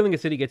 So killing a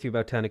city gets you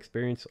about 10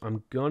 experience.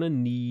 I'm gonna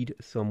need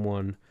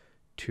someone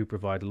to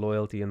provide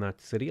loyalty in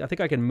that city. I think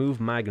I can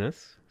move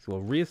Magnus. So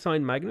we'll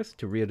reassign Magnus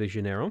to Rio de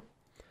Janeiro.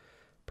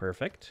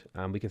 Perfect.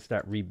 And we can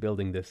start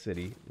rebuilding this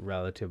city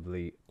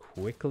relatively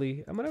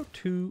quickly and without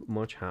too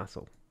much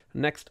hassle.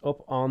 Next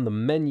up on the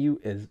menu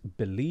is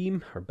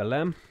Belém, or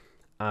Belém.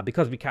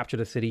 Because we captured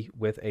a city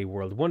with a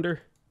world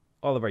wonder,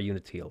 all of our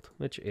units healed,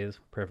 which is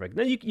perfect.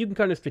 Now you can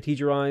kind of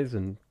strategize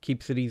and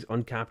keep cities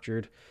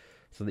uncaptured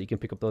so that you can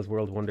pick up those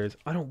world wonders.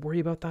 I don't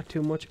worry about that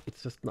too much.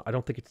 It's just not, I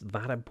don't think it's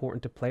that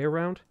important to play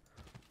around.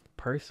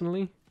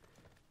 Personally,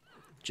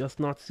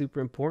 just not super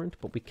important,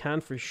 but we can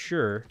for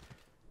sure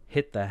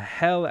hit the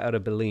hell out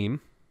of Belém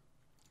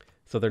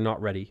so they're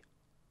not ready.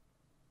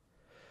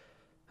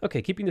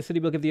 Okay, keeping the city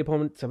will give the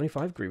opponent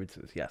 75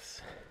 grievances,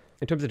 yes.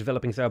 In terms of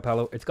developing Sao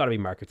Paulo, it's got to be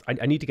markets.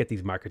 I need to get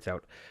these markets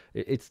out.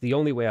 It's the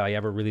only way I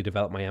ever really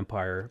develop my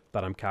empire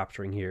that I'm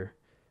capturing here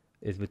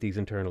is with these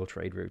internal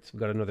trade routes. We've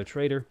got another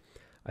trader.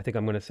 I think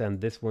I'm going to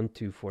send this one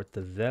to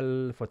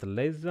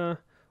Fortaleza.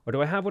 Or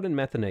do I have one in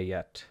Methane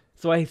yet?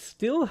 So I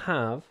still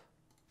have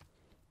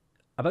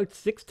about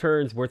 6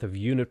 turns worth of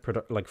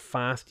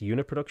fast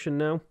unit production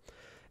now.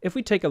 If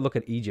we take a look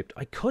at Egypt,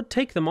 I could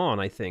take them on,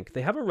 I think.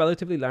 They have a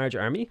relatively large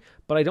army,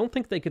 but I don't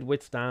think they could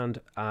withstand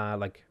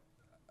like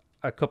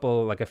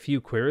a few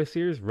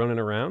cuirassiers running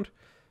around.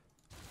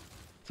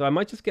 So I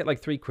might just get like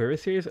 3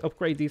 cuirassiers,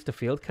 upgrade these to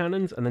field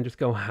cannons, and then just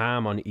go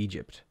ham on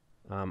Egypt.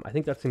 I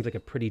think that seems like a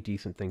pretty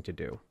decent thing to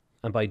do.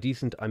 And by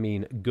decent, I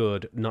mean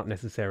good, not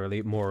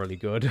necessarily morally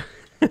good.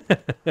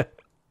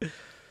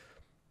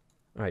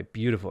 Alright,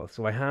 beautiful.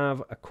 So I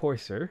have a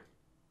courser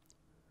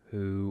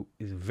who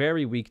is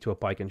very weak to a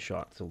pike and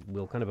shot, so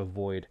we'll kind of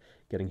avoid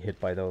getting hit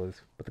by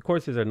those. But the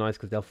coursers are nice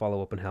because they'll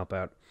follow up and help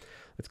out.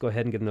 Let's go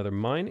ahead and get another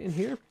mine in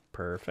here.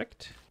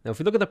 Perfect. Now, if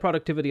we look at the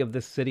productivity of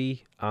this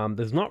city,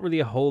 there's not really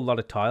a whole lot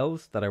of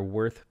tiles that are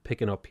worth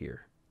picking up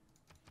here.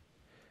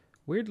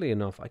 Weirdly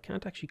enough, I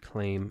can't actually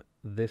claim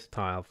this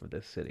tile for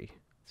this city.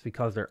 It's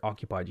because they're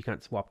occupied. You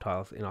can't swap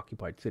tiles in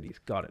occupied cities.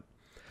 Got it.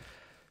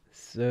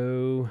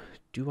 So,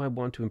 do I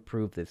want to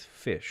improve this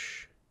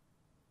fish?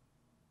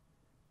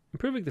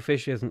 Improving the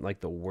fish isn't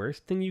like the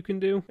worst thing you can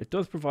do. It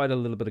does provide a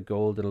little bit of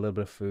gold and a little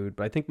bit of food,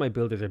 but I think my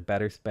builders are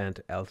better spent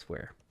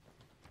elsewhere.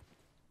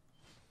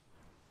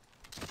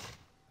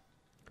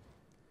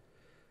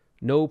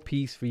 No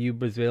peace for you,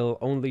 Brazil.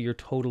 Only your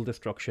total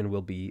destruction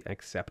will be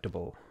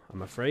acceptable,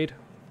 I'm afraid.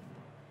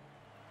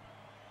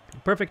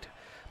 Perfect.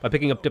 By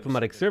picking up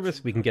diplomatic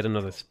service, we can get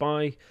another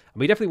spy. And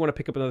we definitely want to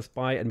pick up another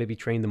spy and maybe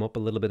train them up a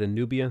little bit in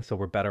Nubia, so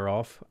we're better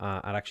off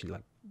at actually,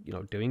 like, you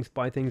know, doing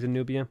spy things in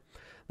Nubia.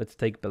 Let's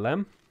take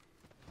Belem.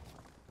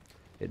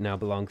 It now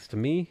belongs to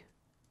me.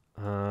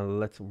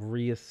 Let's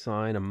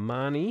reassign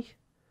Amani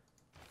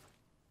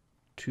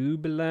to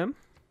Belem.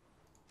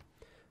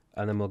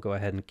 And then we'll go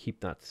ahead and keep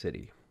that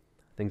city.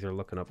 Things are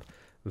looking up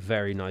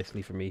very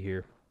nicely for me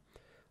here.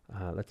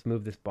 Let's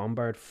move this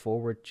bombard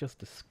forward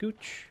just a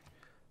scooch.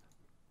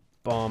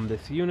 Bomb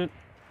this unit.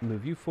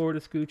 Move you forward a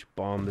scooch.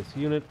 Bomb this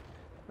unit.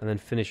 And then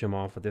finish him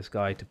off with this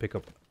guy to pick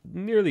up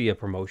nearly a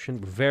promotion.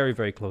 Very,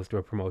 very close to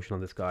a promotion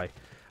on this guy.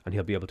 And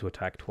he'll be able to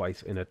attack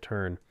twice in a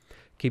turn.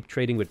 Keep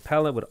trading with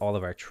Pella with all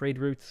of our trade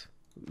routes.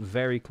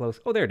 Very close.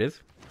 Oh, there it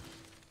is.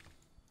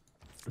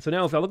 So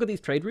now if I look at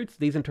these trade routes,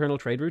 these internal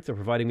trade routes are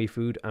providing me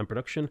food and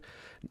production.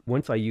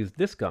 Once I use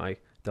this guy,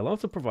 they'll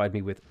also provide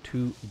me with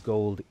 2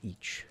 gold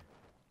each.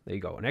 There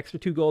you go. An extra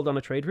 2 gold on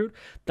a trade route.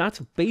 That's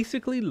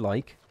basically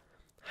like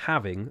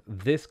having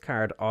this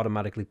card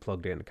automatically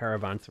plugged in,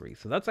 Caravansary.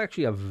 So that's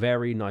actually a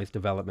very nice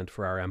development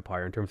for our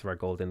empire in terms of our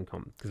gold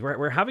income. Because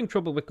we're having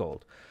trouble with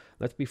gold.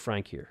 Let's be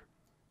frank here.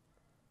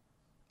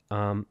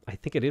 I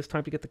think it is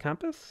time to get the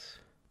campus.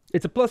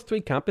 It's a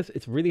 +3 campus.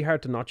 It's really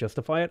hard to not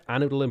justify it,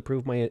 and it'll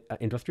improve my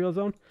industrial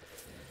zone.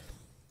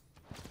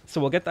 So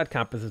we'll get that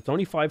campus. It's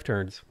only 5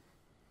 turns.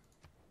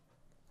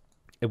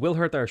 It will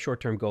hurt our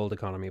short-term gold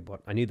economy, but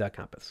I need that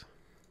campus.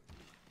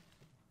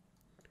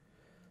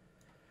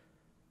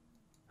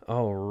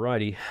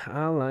 Alrighty,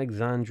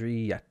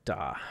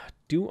 Alexandrietta.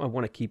 Do I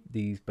want to keep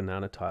these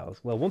banana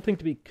tiles? Well, one thing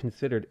to be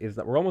considered is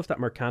that we're almost at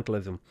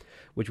mercantilism,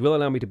 which will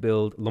allow me to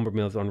build lumber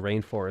mills on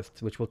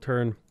rainforests, which will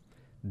turn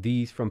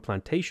these from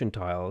plantation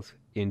tiles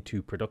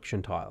into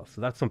production tiles.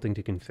 So that's something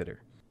to consider.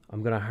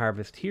 I'm going to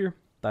harvest here.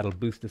 That'll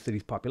boost the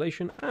city's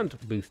population and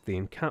boost the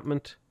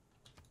encampment.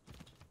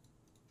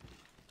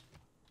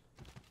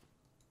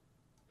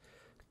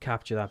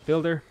 Capture that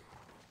builder.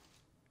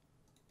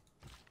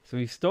 So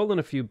we've stolen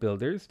a few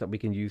builders that we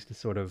can use to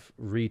sort of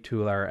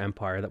retool our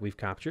empire that we've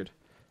captured.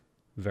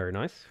 Very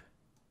nice.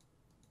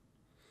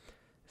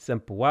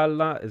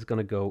 Sempuala is going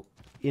to go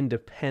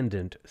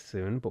independent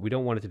soon, but we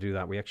don't want it to do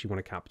that. We actually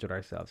want to capture it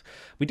ourselves.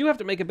 We do have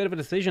to make a bit of a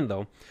decision,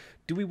 though.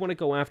 Do we want to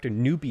go after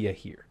Nubia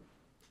here?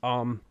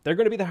 They're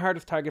going to be the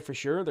hardest target for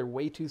sure. They're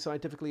way too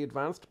scientifically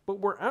advanced, but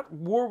we're at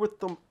war with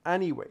them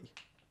anyway.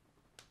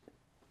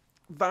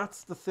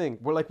 That's the thing.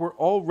 We're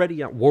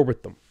already at war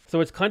with them. So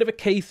it's kind of a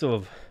case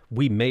of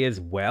we may as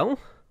well.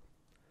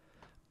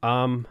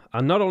 And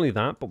not only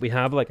that, but we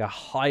have like a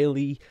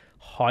highly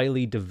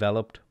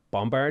developed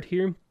bombard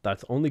here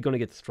that's only going to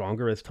get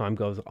stronger as time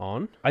goes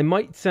on. I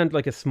might send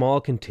like a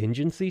small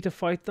contingency to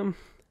fight them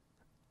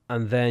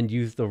and then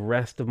use the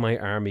rest of my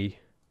army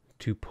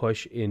to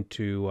push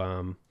into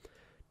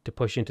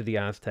the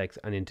Aztecs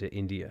and into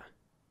India.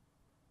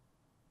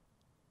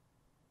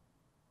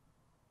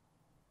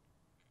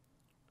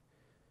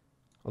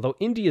 Although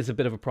India is a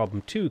bit of a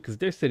problem too, because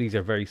their cities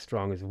are very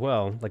strong as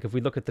well. Like if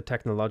we look at the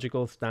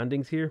technological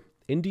standings here,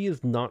 India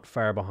is not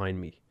far behind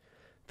me.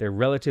 They're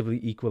relatively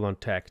equal on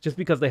tech, just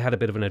because they had a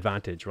bit of an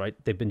advantage, right?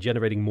 They've been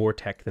generating more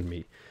tech than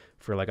me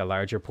for like a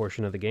larger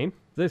portion of the game.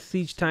 This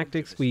siege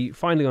tactics, we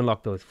finally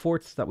unlocked those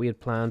forts that we had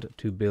planned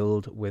to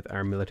build with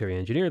our military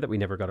engineer that we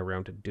never got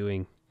around to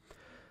doing.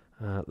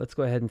 Let's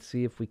go ahead and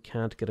see if we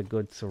can't get a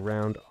good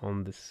surround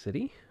on the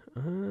city.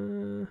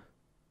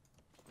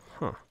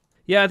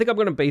 Yeah, I think I'm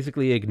going to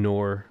basically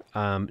ignore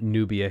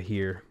Nubia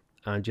here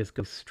and just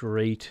go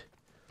straight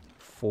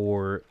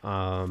for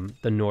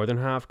the northern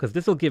half, because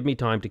this will give me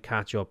time to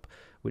catch up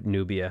with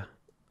Nubia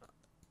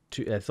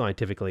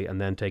scientifically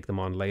and then take them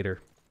on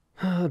later.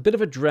 A bit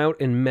of a drought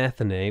in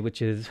methane,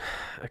 which is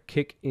a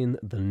kick in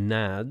the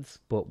nads,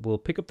 but we'll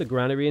pick up the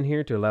granary in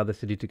here to allow the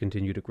city to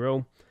continue to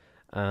grow,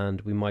 and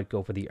we might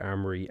go for the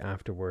armory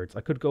afterwards. I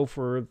could go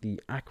for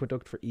the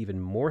aqueduct for even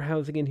more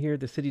housing in here.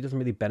 The city doesn't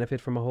really benefit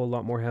from a whole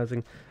lot more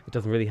housing. It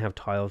doesn't really have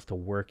tiles to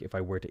work if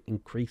I were to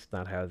increase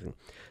that housing.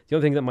 The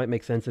only thing that might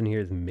make sense in here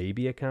is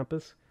maybe a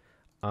campus.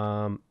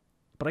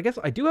 But I guess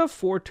I do have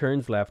 4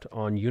 turns left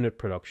on unit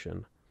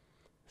production,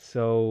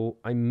 so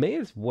I may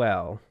as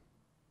well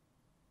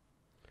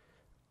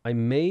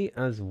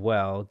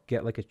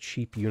get like a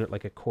cheap unit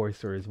like a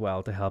courser as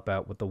well to help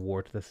out with the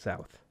war to the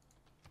south.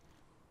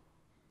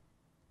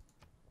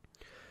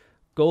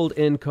 Gold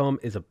income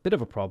is a bit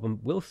of a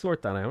problem. We'll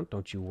sort that out,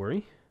 don't you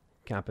worry.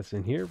 Campus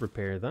in here,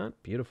 repair that.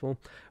 Beautiful.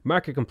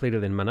 Market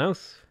completed in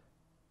Manaus.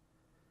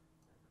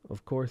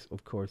 Of course,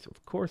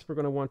 we're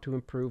going to want to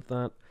improve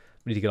that.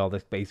 We need to get all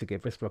this basic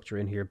infrastructure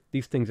in here.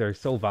 These things are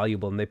so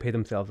valuable and they pay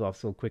themselves off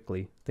so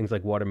quickly. Things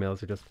like water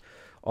mills are just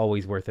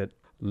always worth it.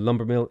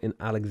 Lumber mill in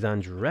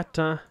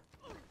Alexandretta.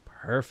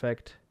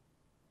 Perfect.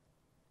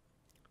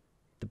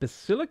 The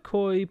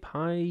Basilicoi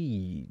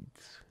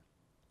Pieds.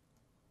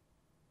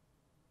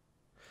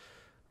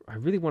 I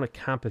really want a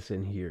campus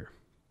in here.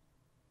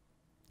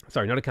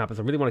 Sorry, not a campus.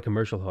 I really want a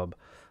commercial hub.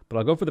 But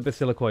I'll go for the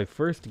Basilicoi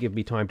first to give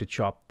me time to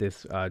chop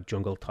this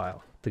jungle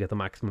tile to get the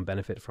maximum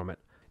benefit from it.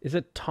 Is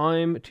it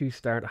time to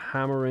start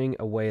hammering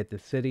away at the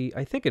city?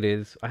 I think it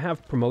is. I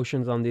have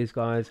promotions on these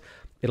guys.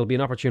 It'll be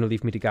an opportunity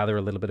for me to gather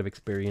a little bit of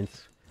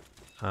experience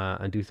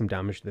and do some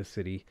damage to the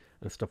city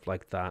and stuff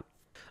like that.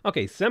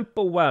 Okay,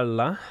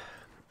 Sempoala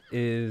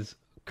is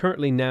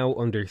currently now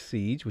under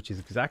siege, which is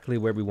exactly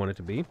where we want it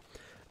to be.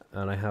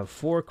 And I have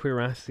 4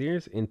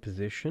 cuirassiers in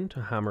position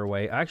to hammer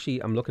away.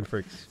 Actually, I'm looking for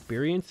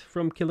experience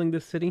from killing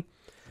this city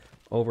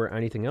over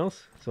anything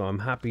else. So I'm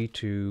happy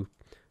to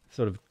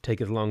sort of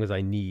take as long as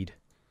I need.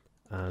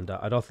 And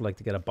I'd also like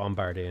to get a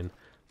bombard in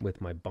with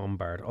my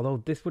bombard.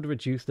 Although this would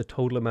reduce the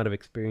total amount of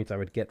experience I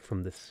would get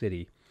from the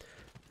city.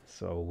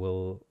 So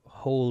we'll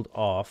hold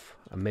off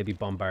and maybe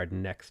bombard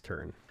next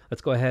turn.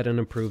 Let's go ahead and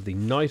improve the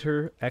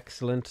niter.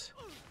 Excellent.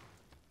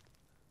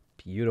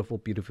 Beautiful,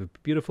 beautiful,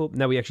 beautiful.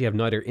 Now we actually have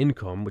niter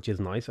income, which is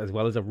nice, as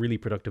well as a really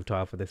productive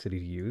tile for the city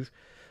to use.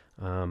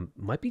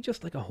 Might be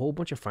just like a whole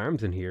bunch of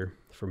farms in here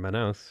for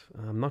Manaus.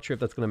 I'm not sure if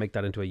that's going to make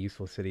that into a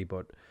useful city,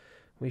 but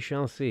we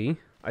shall see.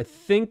 I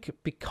think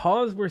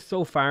because we're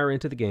so far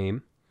into the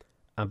game,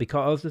 and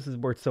because this is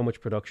worth so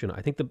much production,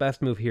 I think the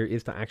best move here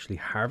is to actually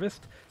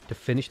harvest to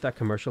finish that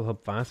commercial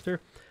hub faster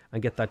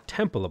and get that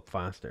temple up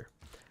faster.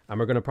 And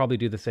we're going to probably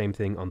do the same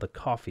thing on the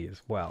coffee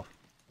as well,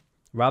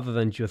 rather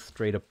than just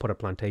straight up put a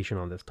plantation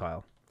on this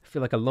tile. I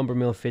feel like a lumber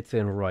mill fits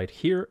in right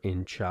here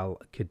in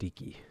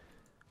Chalkidiki.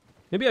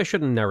 Maybe I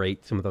shouldn't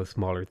narrate some of those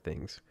smaller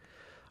things.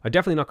 I'm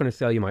definitely not going to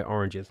sell you my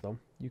oranges though.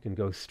 You can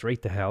go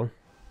straight to hell.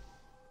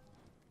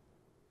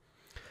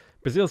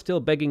 Brazil's still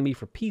begging me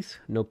for peace.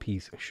 No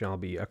peace shall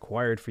be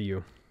acquired for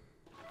you.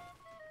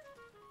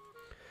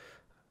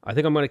 I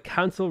think I'm going to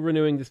cancel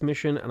renewing this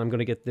mission, and I'm going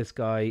to get this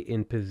guy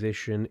in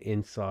position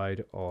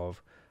inside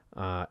of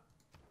I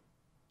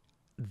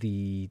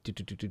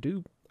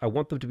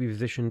want them to be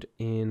positioned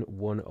in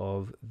one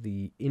of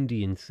the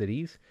Indian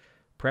cities,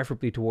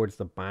 preferably towards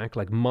the back.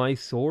 Like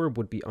Mysore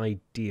would be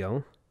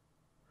ideal,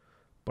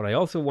 but I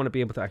also want to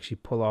be able to actually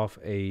pull off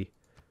a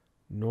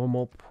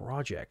normal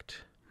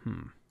project.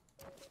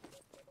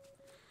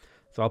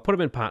 So I'll put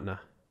him in Patna,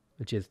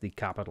 which is the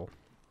capital.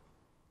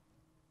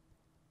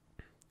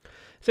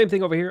 Same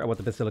thing over here. I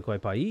want the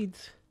Basilicoi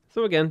Pieds.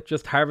 So again,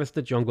 just harvest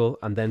the jungle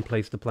and then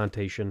place the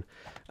plantation.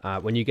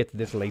 When you get to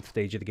this late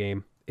stage of the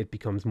game, it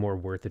becomes more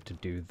worth it to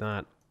do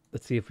that.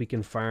 Let's see if we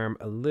can farm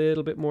a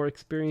little bit more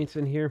experience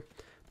in here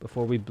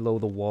before we blow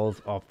the walls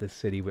off this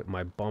city with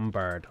my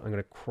bombard. I'm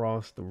going to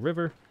cross the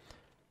river.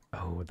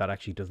 Oh, that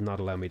actually does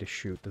not allow me to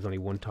shoot. There's only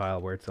one tile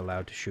where it's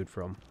allowed to shoot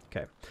from.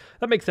 Okay,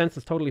 that makes sense.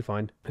 It's totally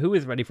fine. Who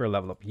is ready for a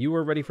level up? You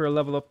are ready for a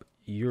level up.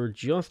 You're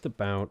just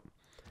about...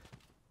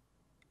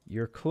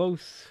 You're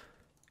close.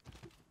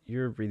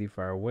 You're really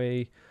far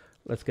away.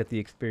 Let's get the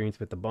experience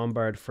with the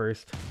bombard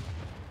first.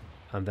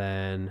 And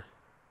then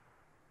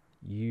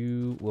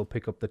you will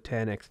pick up the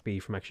 10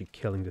 XP from actually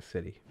killing the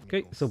city.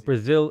 Okay, so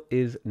Brazil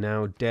is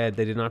now dead.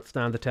 They did not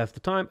stand the test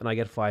of time, and I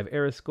get 5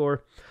 era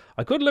score.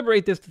 I could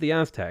liberate this to the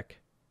Aztec,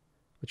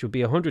 which would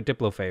be 100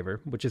 Diplo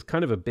favor, which is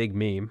kind of a big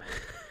meme.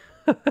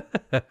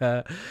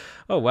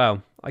 Oh,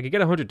 wow. I could get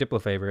 100 Diplo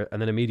favor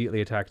and then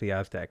immediately attack the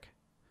Aztec.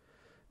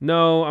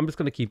 No, I'm just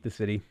going to keep the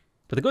city.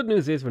 But the good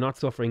news is we're not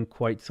suffering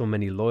quite so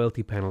many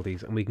loyalty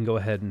penalties, and we can go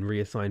ahead and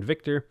reassign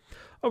Victor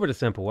over to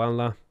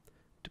Sempoala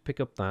to pick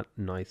up that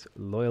nice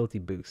loyalty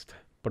boost.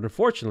 But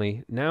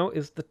unfortunately, now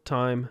is the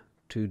time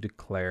to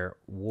declare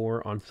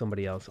war on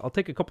somebody else. I'll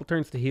take a couple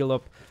turns to heal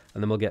up,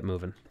 and then we'll get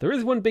moving. There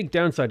is one big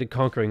downside to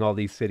conquering all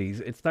these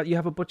cities. It's that you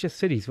have a bunch of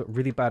cities with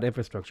really bad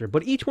infrastructure,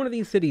 but each one of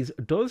these cities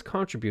does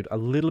contribute a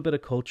little bit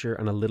of culture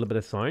and a little bit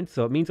of science,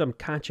 so it means I'm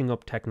catching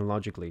up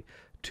technologically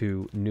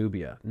to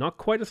Nubia. Not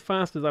quite as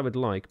fast as I would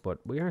like, but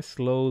we are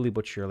slowly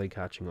but surely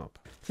catching up.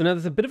 So now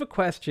there's a bit of a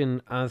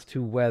question as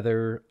to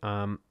whether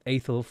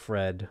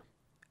Aethelfred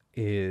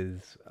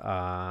is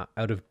out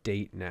of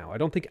date now. I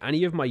don't think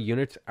any of my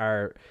units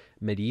are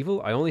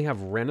medieval. I only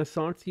have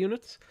Renaissance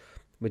units,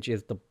 which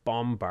is the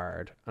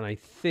Bombard, and I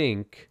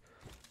think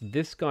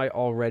this guy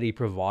already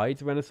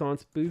provides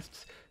Renaissance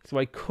boosts, so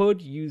I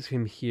could use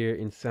him here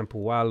in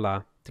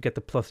Sempuala to get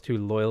the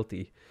 +2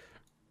 loyalty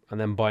and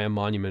then buy a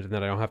monument, and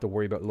then I don't have to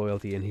worry about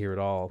loyalty in here at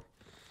all.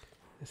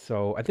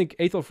 So I think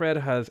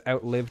Aethelfred has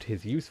outlived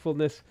his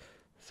usefulness,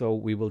 so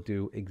we will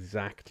do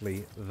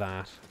exactly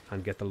that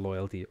and get the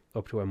loyalty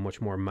up to a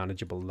much more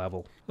manageable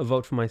level. A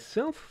vote for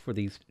myself for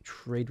these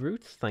trade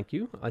routes, thank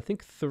you. I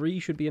think 3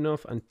 should be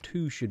enough and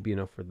 2 should be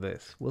enough for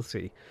this. We'll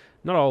see.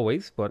 Not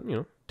always, but, you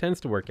know,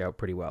 tends to work out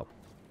pretty well.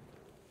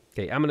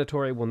 Okay,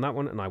 Aminatori won that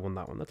one and I won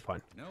that one, that's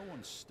fine. No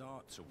one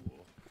starts a war.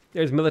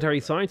 There's military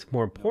science.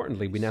 More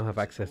importantly, we now have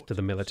access to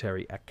the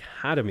military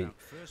academy,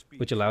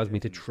 which allows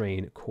me to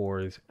train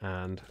corps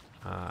and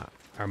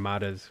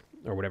armadas,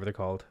 or whatever they're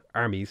called,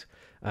 armies,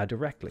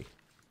 directly.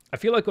 I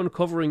feel like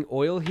uncovering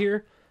oil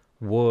here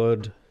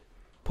would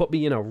put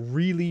me in a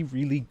really,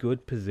 really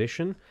good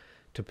position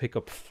to pick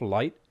up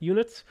flight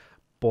units,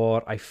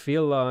 but I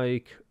feel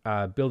like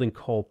building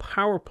coal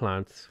power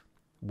plants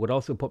would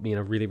also put me in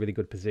a really, really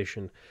good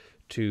position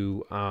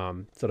to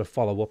sort of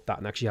follow up that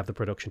and actually have the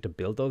production to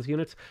build those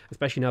units,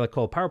 especially now that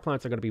coal power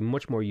plants are going to be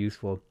much more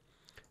useful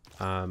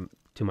to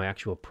my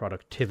actual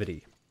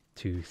productivity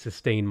to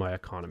sustain my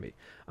economy.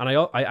 And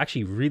I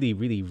actually really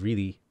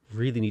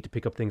need to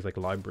pick up things like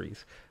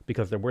libraries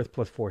because they're worth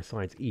 +4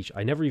 science each.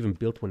 I never even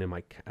built one in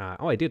my...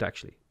 oh, I did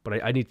actually,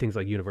 but I need things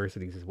like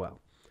universities as well.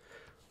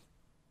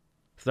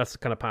 So that's the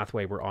kind of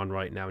pathway we're on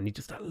right now. I need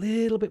just a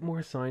little bit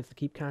more science to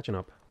keep catching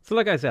up. So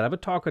like I said, I've been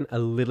talking a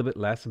little bit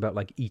less about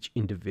like each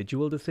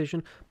individual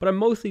decision, but I'm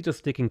mostly just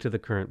sticking to the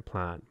current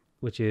plan,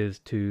 which is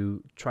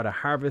to try to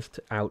harvest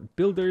out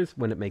builders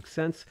when it makes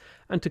sense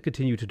and to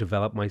continue to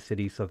develop my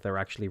cities so that they're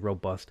actually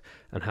robust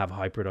and have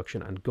high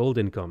production and gold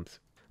incomes.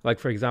 Like,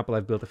 for example,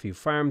 I've built a few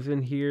farms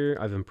in here.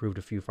 I've improved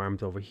a few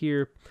farms over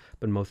here,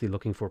 but mostly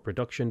looking for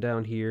production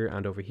down here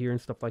and over here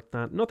and stuff like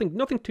that.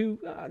 Nothing too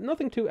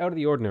out of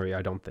the ordinary,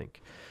 I don't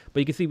think.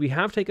 But you can see we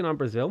have taken on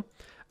Brazil,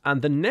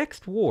 and the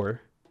next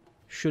war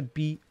should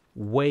be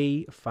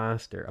way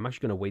faster. I'm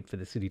actually going to wait for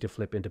the city to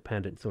flip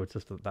independent, so it's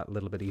just that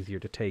little bit easier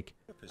to take.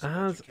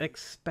 As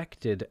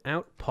expected,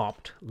 out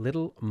popped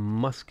little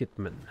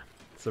musketmen.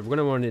 So we're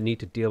going to need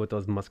to deal with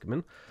those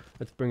musketmen.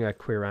 Let's bring our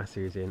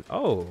cuirassiers in.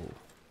 Oh,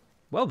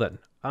 well then.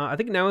 I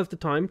think now is the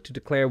time to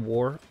declare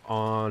war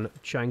on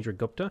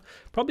Chandragupta.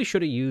 Probably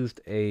should have used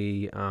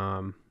a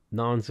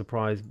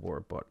non-surprise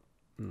war, but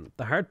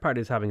the hard part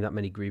is having that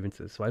many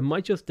grievances. So I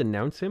might just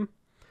denounce him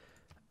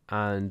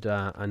and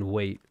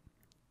wait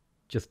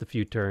just a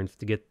few turns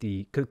to get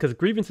the... Because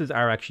grievances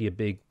are actually a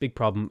big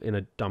problem in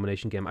a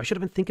domination game. I should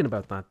have been thinking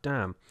about that,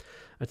 damn.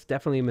 That's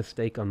definitely a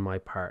mistake on my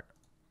part.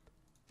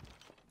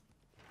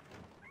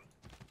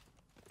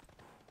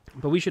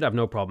 But we should have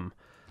no problem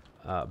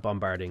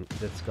bombarding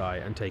this guy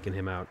and taking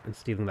him out and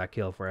stealing that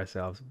kill for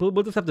ourselves. But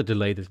we'll just have to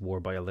delay this war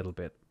by a little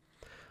bit.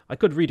 I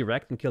could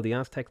redirect and kill the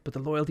Aztecs, but the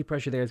loyalty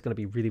pressure there is going to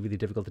be really, really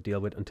difficult to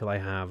deal with until I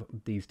have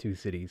these 2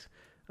 cities.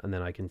 And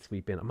then I can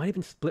sweep in. I might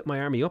even split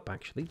my army up,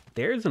 actually.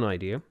 There's an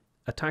idea.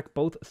 Attack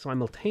both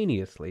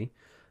simultaneously.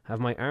 Have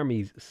my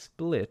armies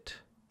split.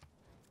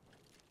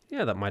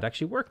 Yeah, that might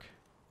actually work.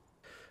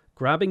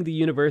 Grabbing the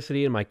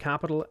university in my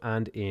capital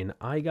and in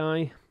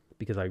Aigai,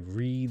 because I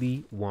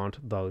really want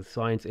those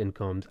science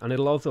incomes, and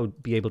it'll also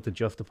be able to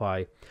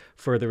justify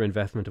further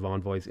investment of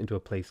envoys into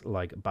a place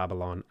like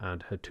Babylon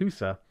and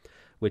Hattusa,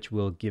 which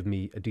will give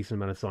me a decent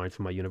amount of science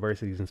for my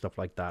universities and stuff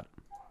like that.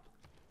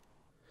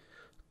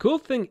 Cool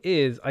thing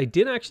is, I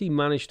did actually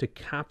manage to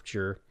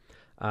capture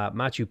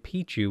Machu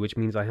Picchu, which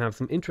means I have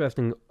some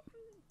interesting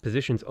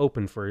positions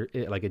open for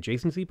like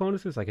adjacency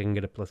bonuses. Like I can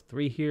get a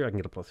 +3 here, I can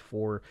get a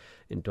 +4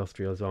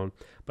 industrial zone,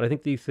 but I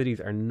think these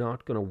cities are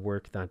not going to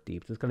work that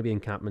deep. There's going to be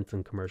encampments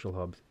and commercial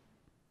hubs.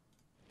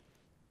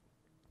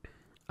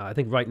 I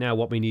think right now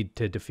what we need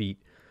to defeat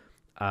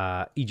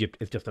Egypt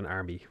is just an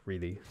army,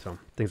 really. So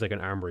things like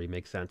an armory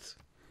make sense.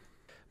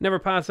 Never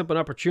pass up an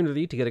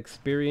opportunity to get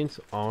experience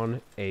on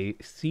a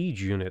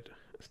siege unit,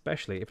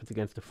 especially if it's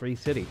against a free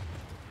city.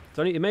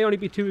 It may only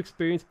be 2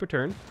 experience per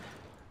turn,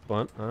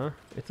 but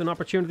it's an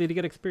opportunity to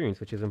get experience,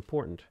 which is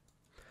important.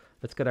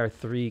 Let's get our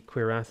 3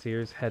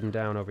 cuirassiers heading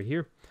down over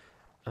here.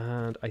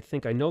 And I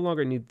think I no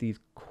longer need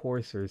these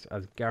coursers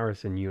as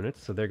garrison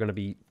units, so they're going to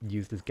be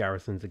used as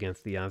garrisons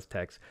against the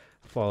Aztecs,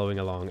 following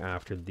along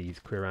after these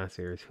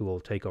cuirassiers who will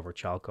take over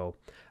Chalco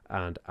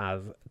and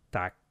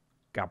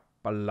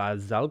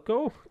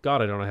Aztecapalazalco.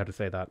 God, I don't know how to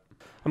say that.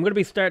 I'm going to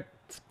be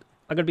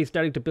I'm going to be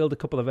starting to build a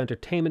couple of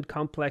entertainment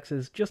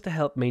complexes just to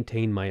help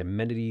maintain my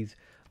amenities.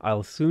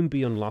 I'll soon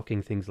be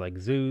unlocking things like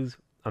zoos,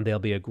 and they'll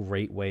be a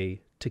great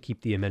way to keep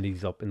the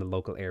amenities up in the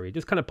local area.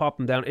 Just kind of pop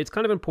them down. It's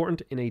kind of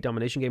important in a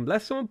domination game.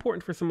 Less so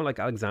important for someone like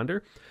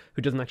Alexander,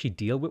 who doesn't actually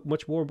deal with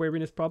much war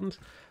weariness problems.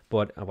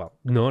 But, well,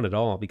 none at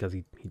all, because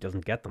he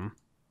doesn't get them.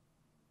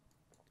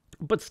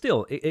 But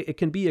still, it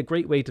can be a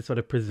great way to sort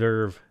of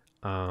preserve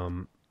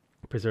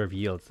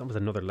yields. That was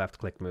another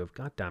left-click move.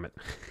 God damn it.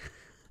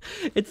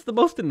 It's the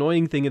most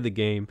annoying thing in the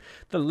game.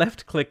 The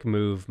left-click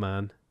move,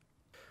 man.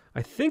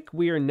 I think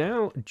we are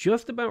now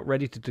just about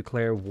ready to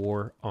declare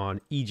war on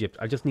Egypt.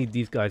 I just need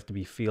these guys to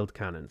be field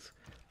cannons.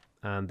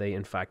 And they,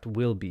 in fact,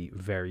 will be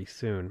very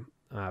soon.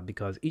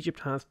 Because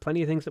Egypt has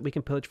plenty of things that we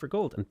can pillage for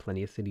gold and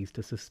plenty of cities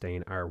to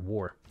sustain our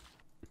war.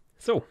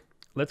 So,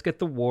 let's get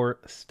the war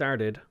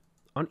started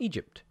on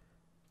Egypt.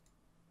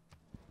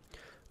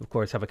 Of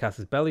course, have a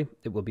casus belli.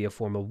 It will be a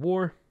formal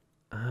war.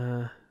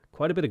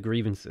 Quite a bit of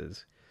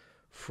grievances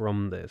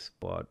from this,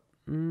 but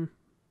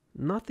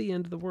not the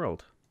end of the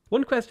world.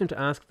 One question to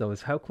ask, though,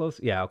 is how close...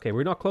 Yeah, okay,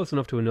 we're not close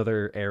enough to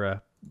another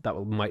era that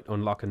might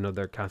unlock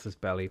another casus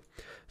belli.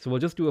 So we'll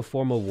just do a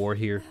formal war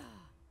here.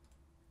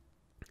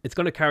 It's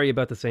going to carry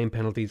about the same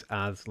penalties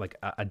as like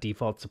a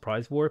default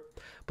surprise war,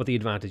 but the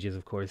advantage is,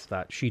 of course,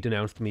 that she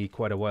denounced me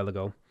quite a while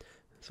ago,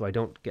 so I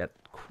don't get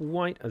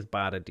quite as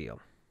bad a deal.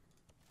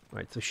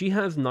 Right, so she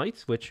has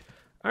knights, which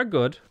are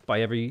good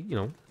by every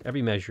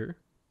measure,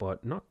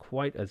 but not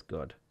quite as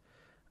good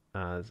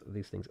as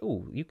these things.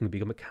 Oh, you can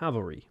become a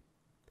cavalry.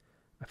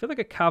 I feel like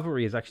a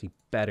cavalry is actually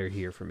better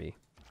here for me,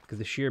 because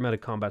the sheer amount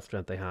of combat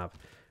strength they have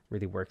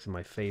really works in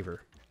my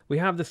favor. We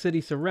have the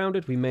city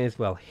surrounded. We may as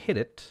well hit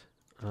it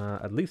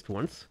at least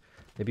once.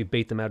 Maybe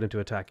bait them out into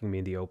attacking me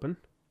in the open.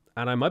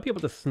 And I might be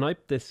able to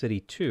snipe this city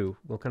too.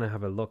 We'll kind of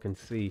have a look and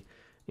see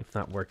if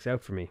that works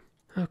out for me.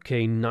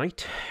 Okay,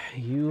 knight,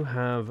 you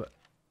have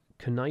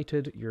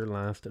knighted your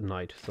last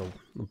knight. So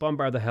we'll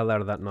bombard the hell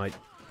out of that knight.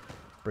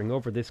 Bring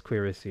over this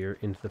cuirassier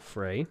into the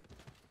fray.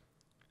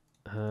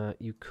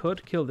 You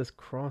could kill this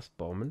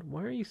crossbowman.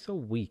 Why are you so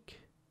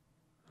weak?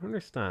 I don't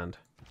understand.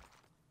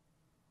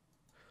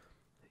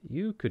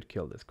 You could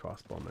kill this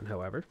crossbowman,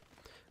 however,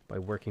 by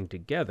working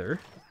together.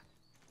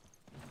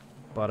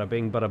 Bada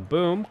bing, bada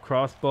boom.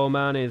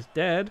 Crossbowman is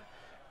dead.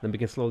 Then we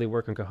can slowly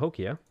work on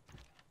Cahokia.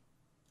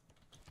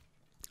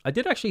 I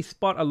did actually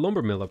spot a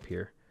lumber mill up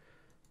here,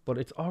 but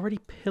it's already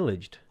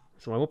pillaged,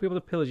 so I won't be able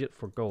to pillage it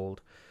for gold.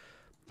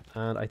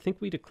 And I think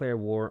we declare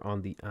war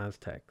on the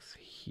Aztecs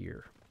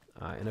here.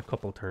 In a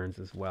couple turns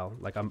as well.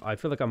 Like I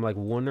feel like I'm like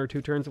 1 or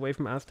 2 turns away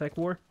from Aztec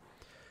War,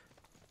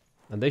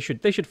 and they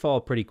should fall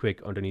pretty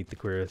quick underneath the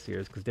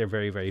cuirassiers because they're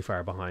very, very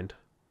far behind.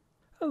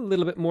 A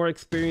little bit more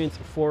experience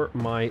for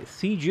my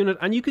siege unit,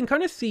 and you can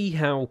kind of see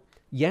how,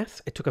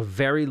 yes, it took a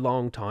very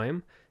long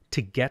time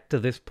to get to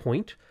this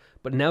point,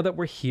 but now that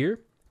we're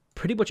here,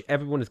 pretty much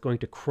everyone is going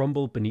to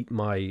crumble beneath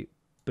my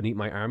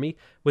army,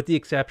 with the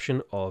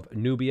exception of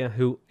Nubia,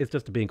 who is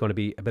just going to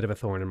be a bit of a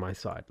thorn in my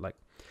side.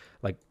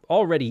 Like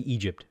already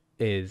Egypt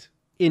is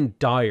in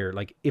dire,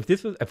 like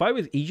if I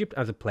was Egypt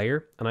as a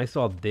player and I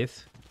saw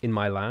this in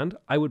my land,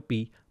 I would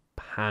be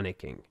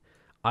panicking.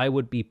 I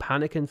would be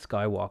panicking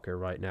Skywalker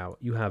right now.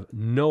 You have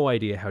no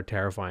idea how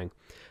terrifying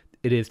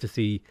it is to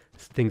see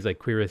things like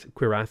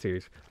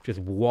cuirassiers just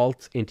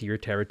waltz into your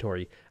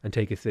territory and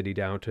take a city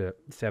down to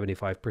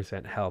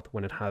 75% health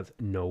when it has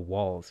no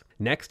walls.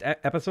 Next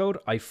episode,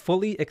 I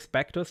fully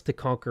expect us to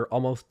conquer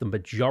almost the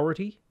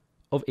majority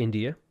of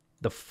India,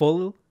 the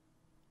full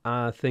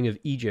thing of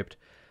Egypt,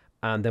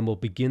 and then we'll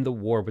begin the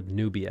war with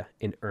Nubia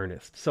in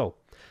earnest. So,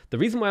 the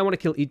reason why I want to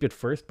kill Egypt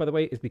first, by the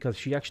way, is because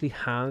she actually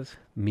has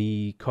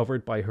me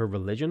covered by her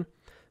religion.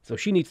 So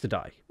she needs to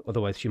die,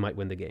 otherwise she might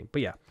win the game.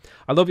 But yeah,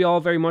 I love you all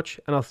very much,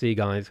 and I'll see you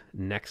guys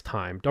next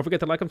time. Don't forget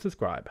to like and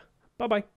subscribe. Bye-bye.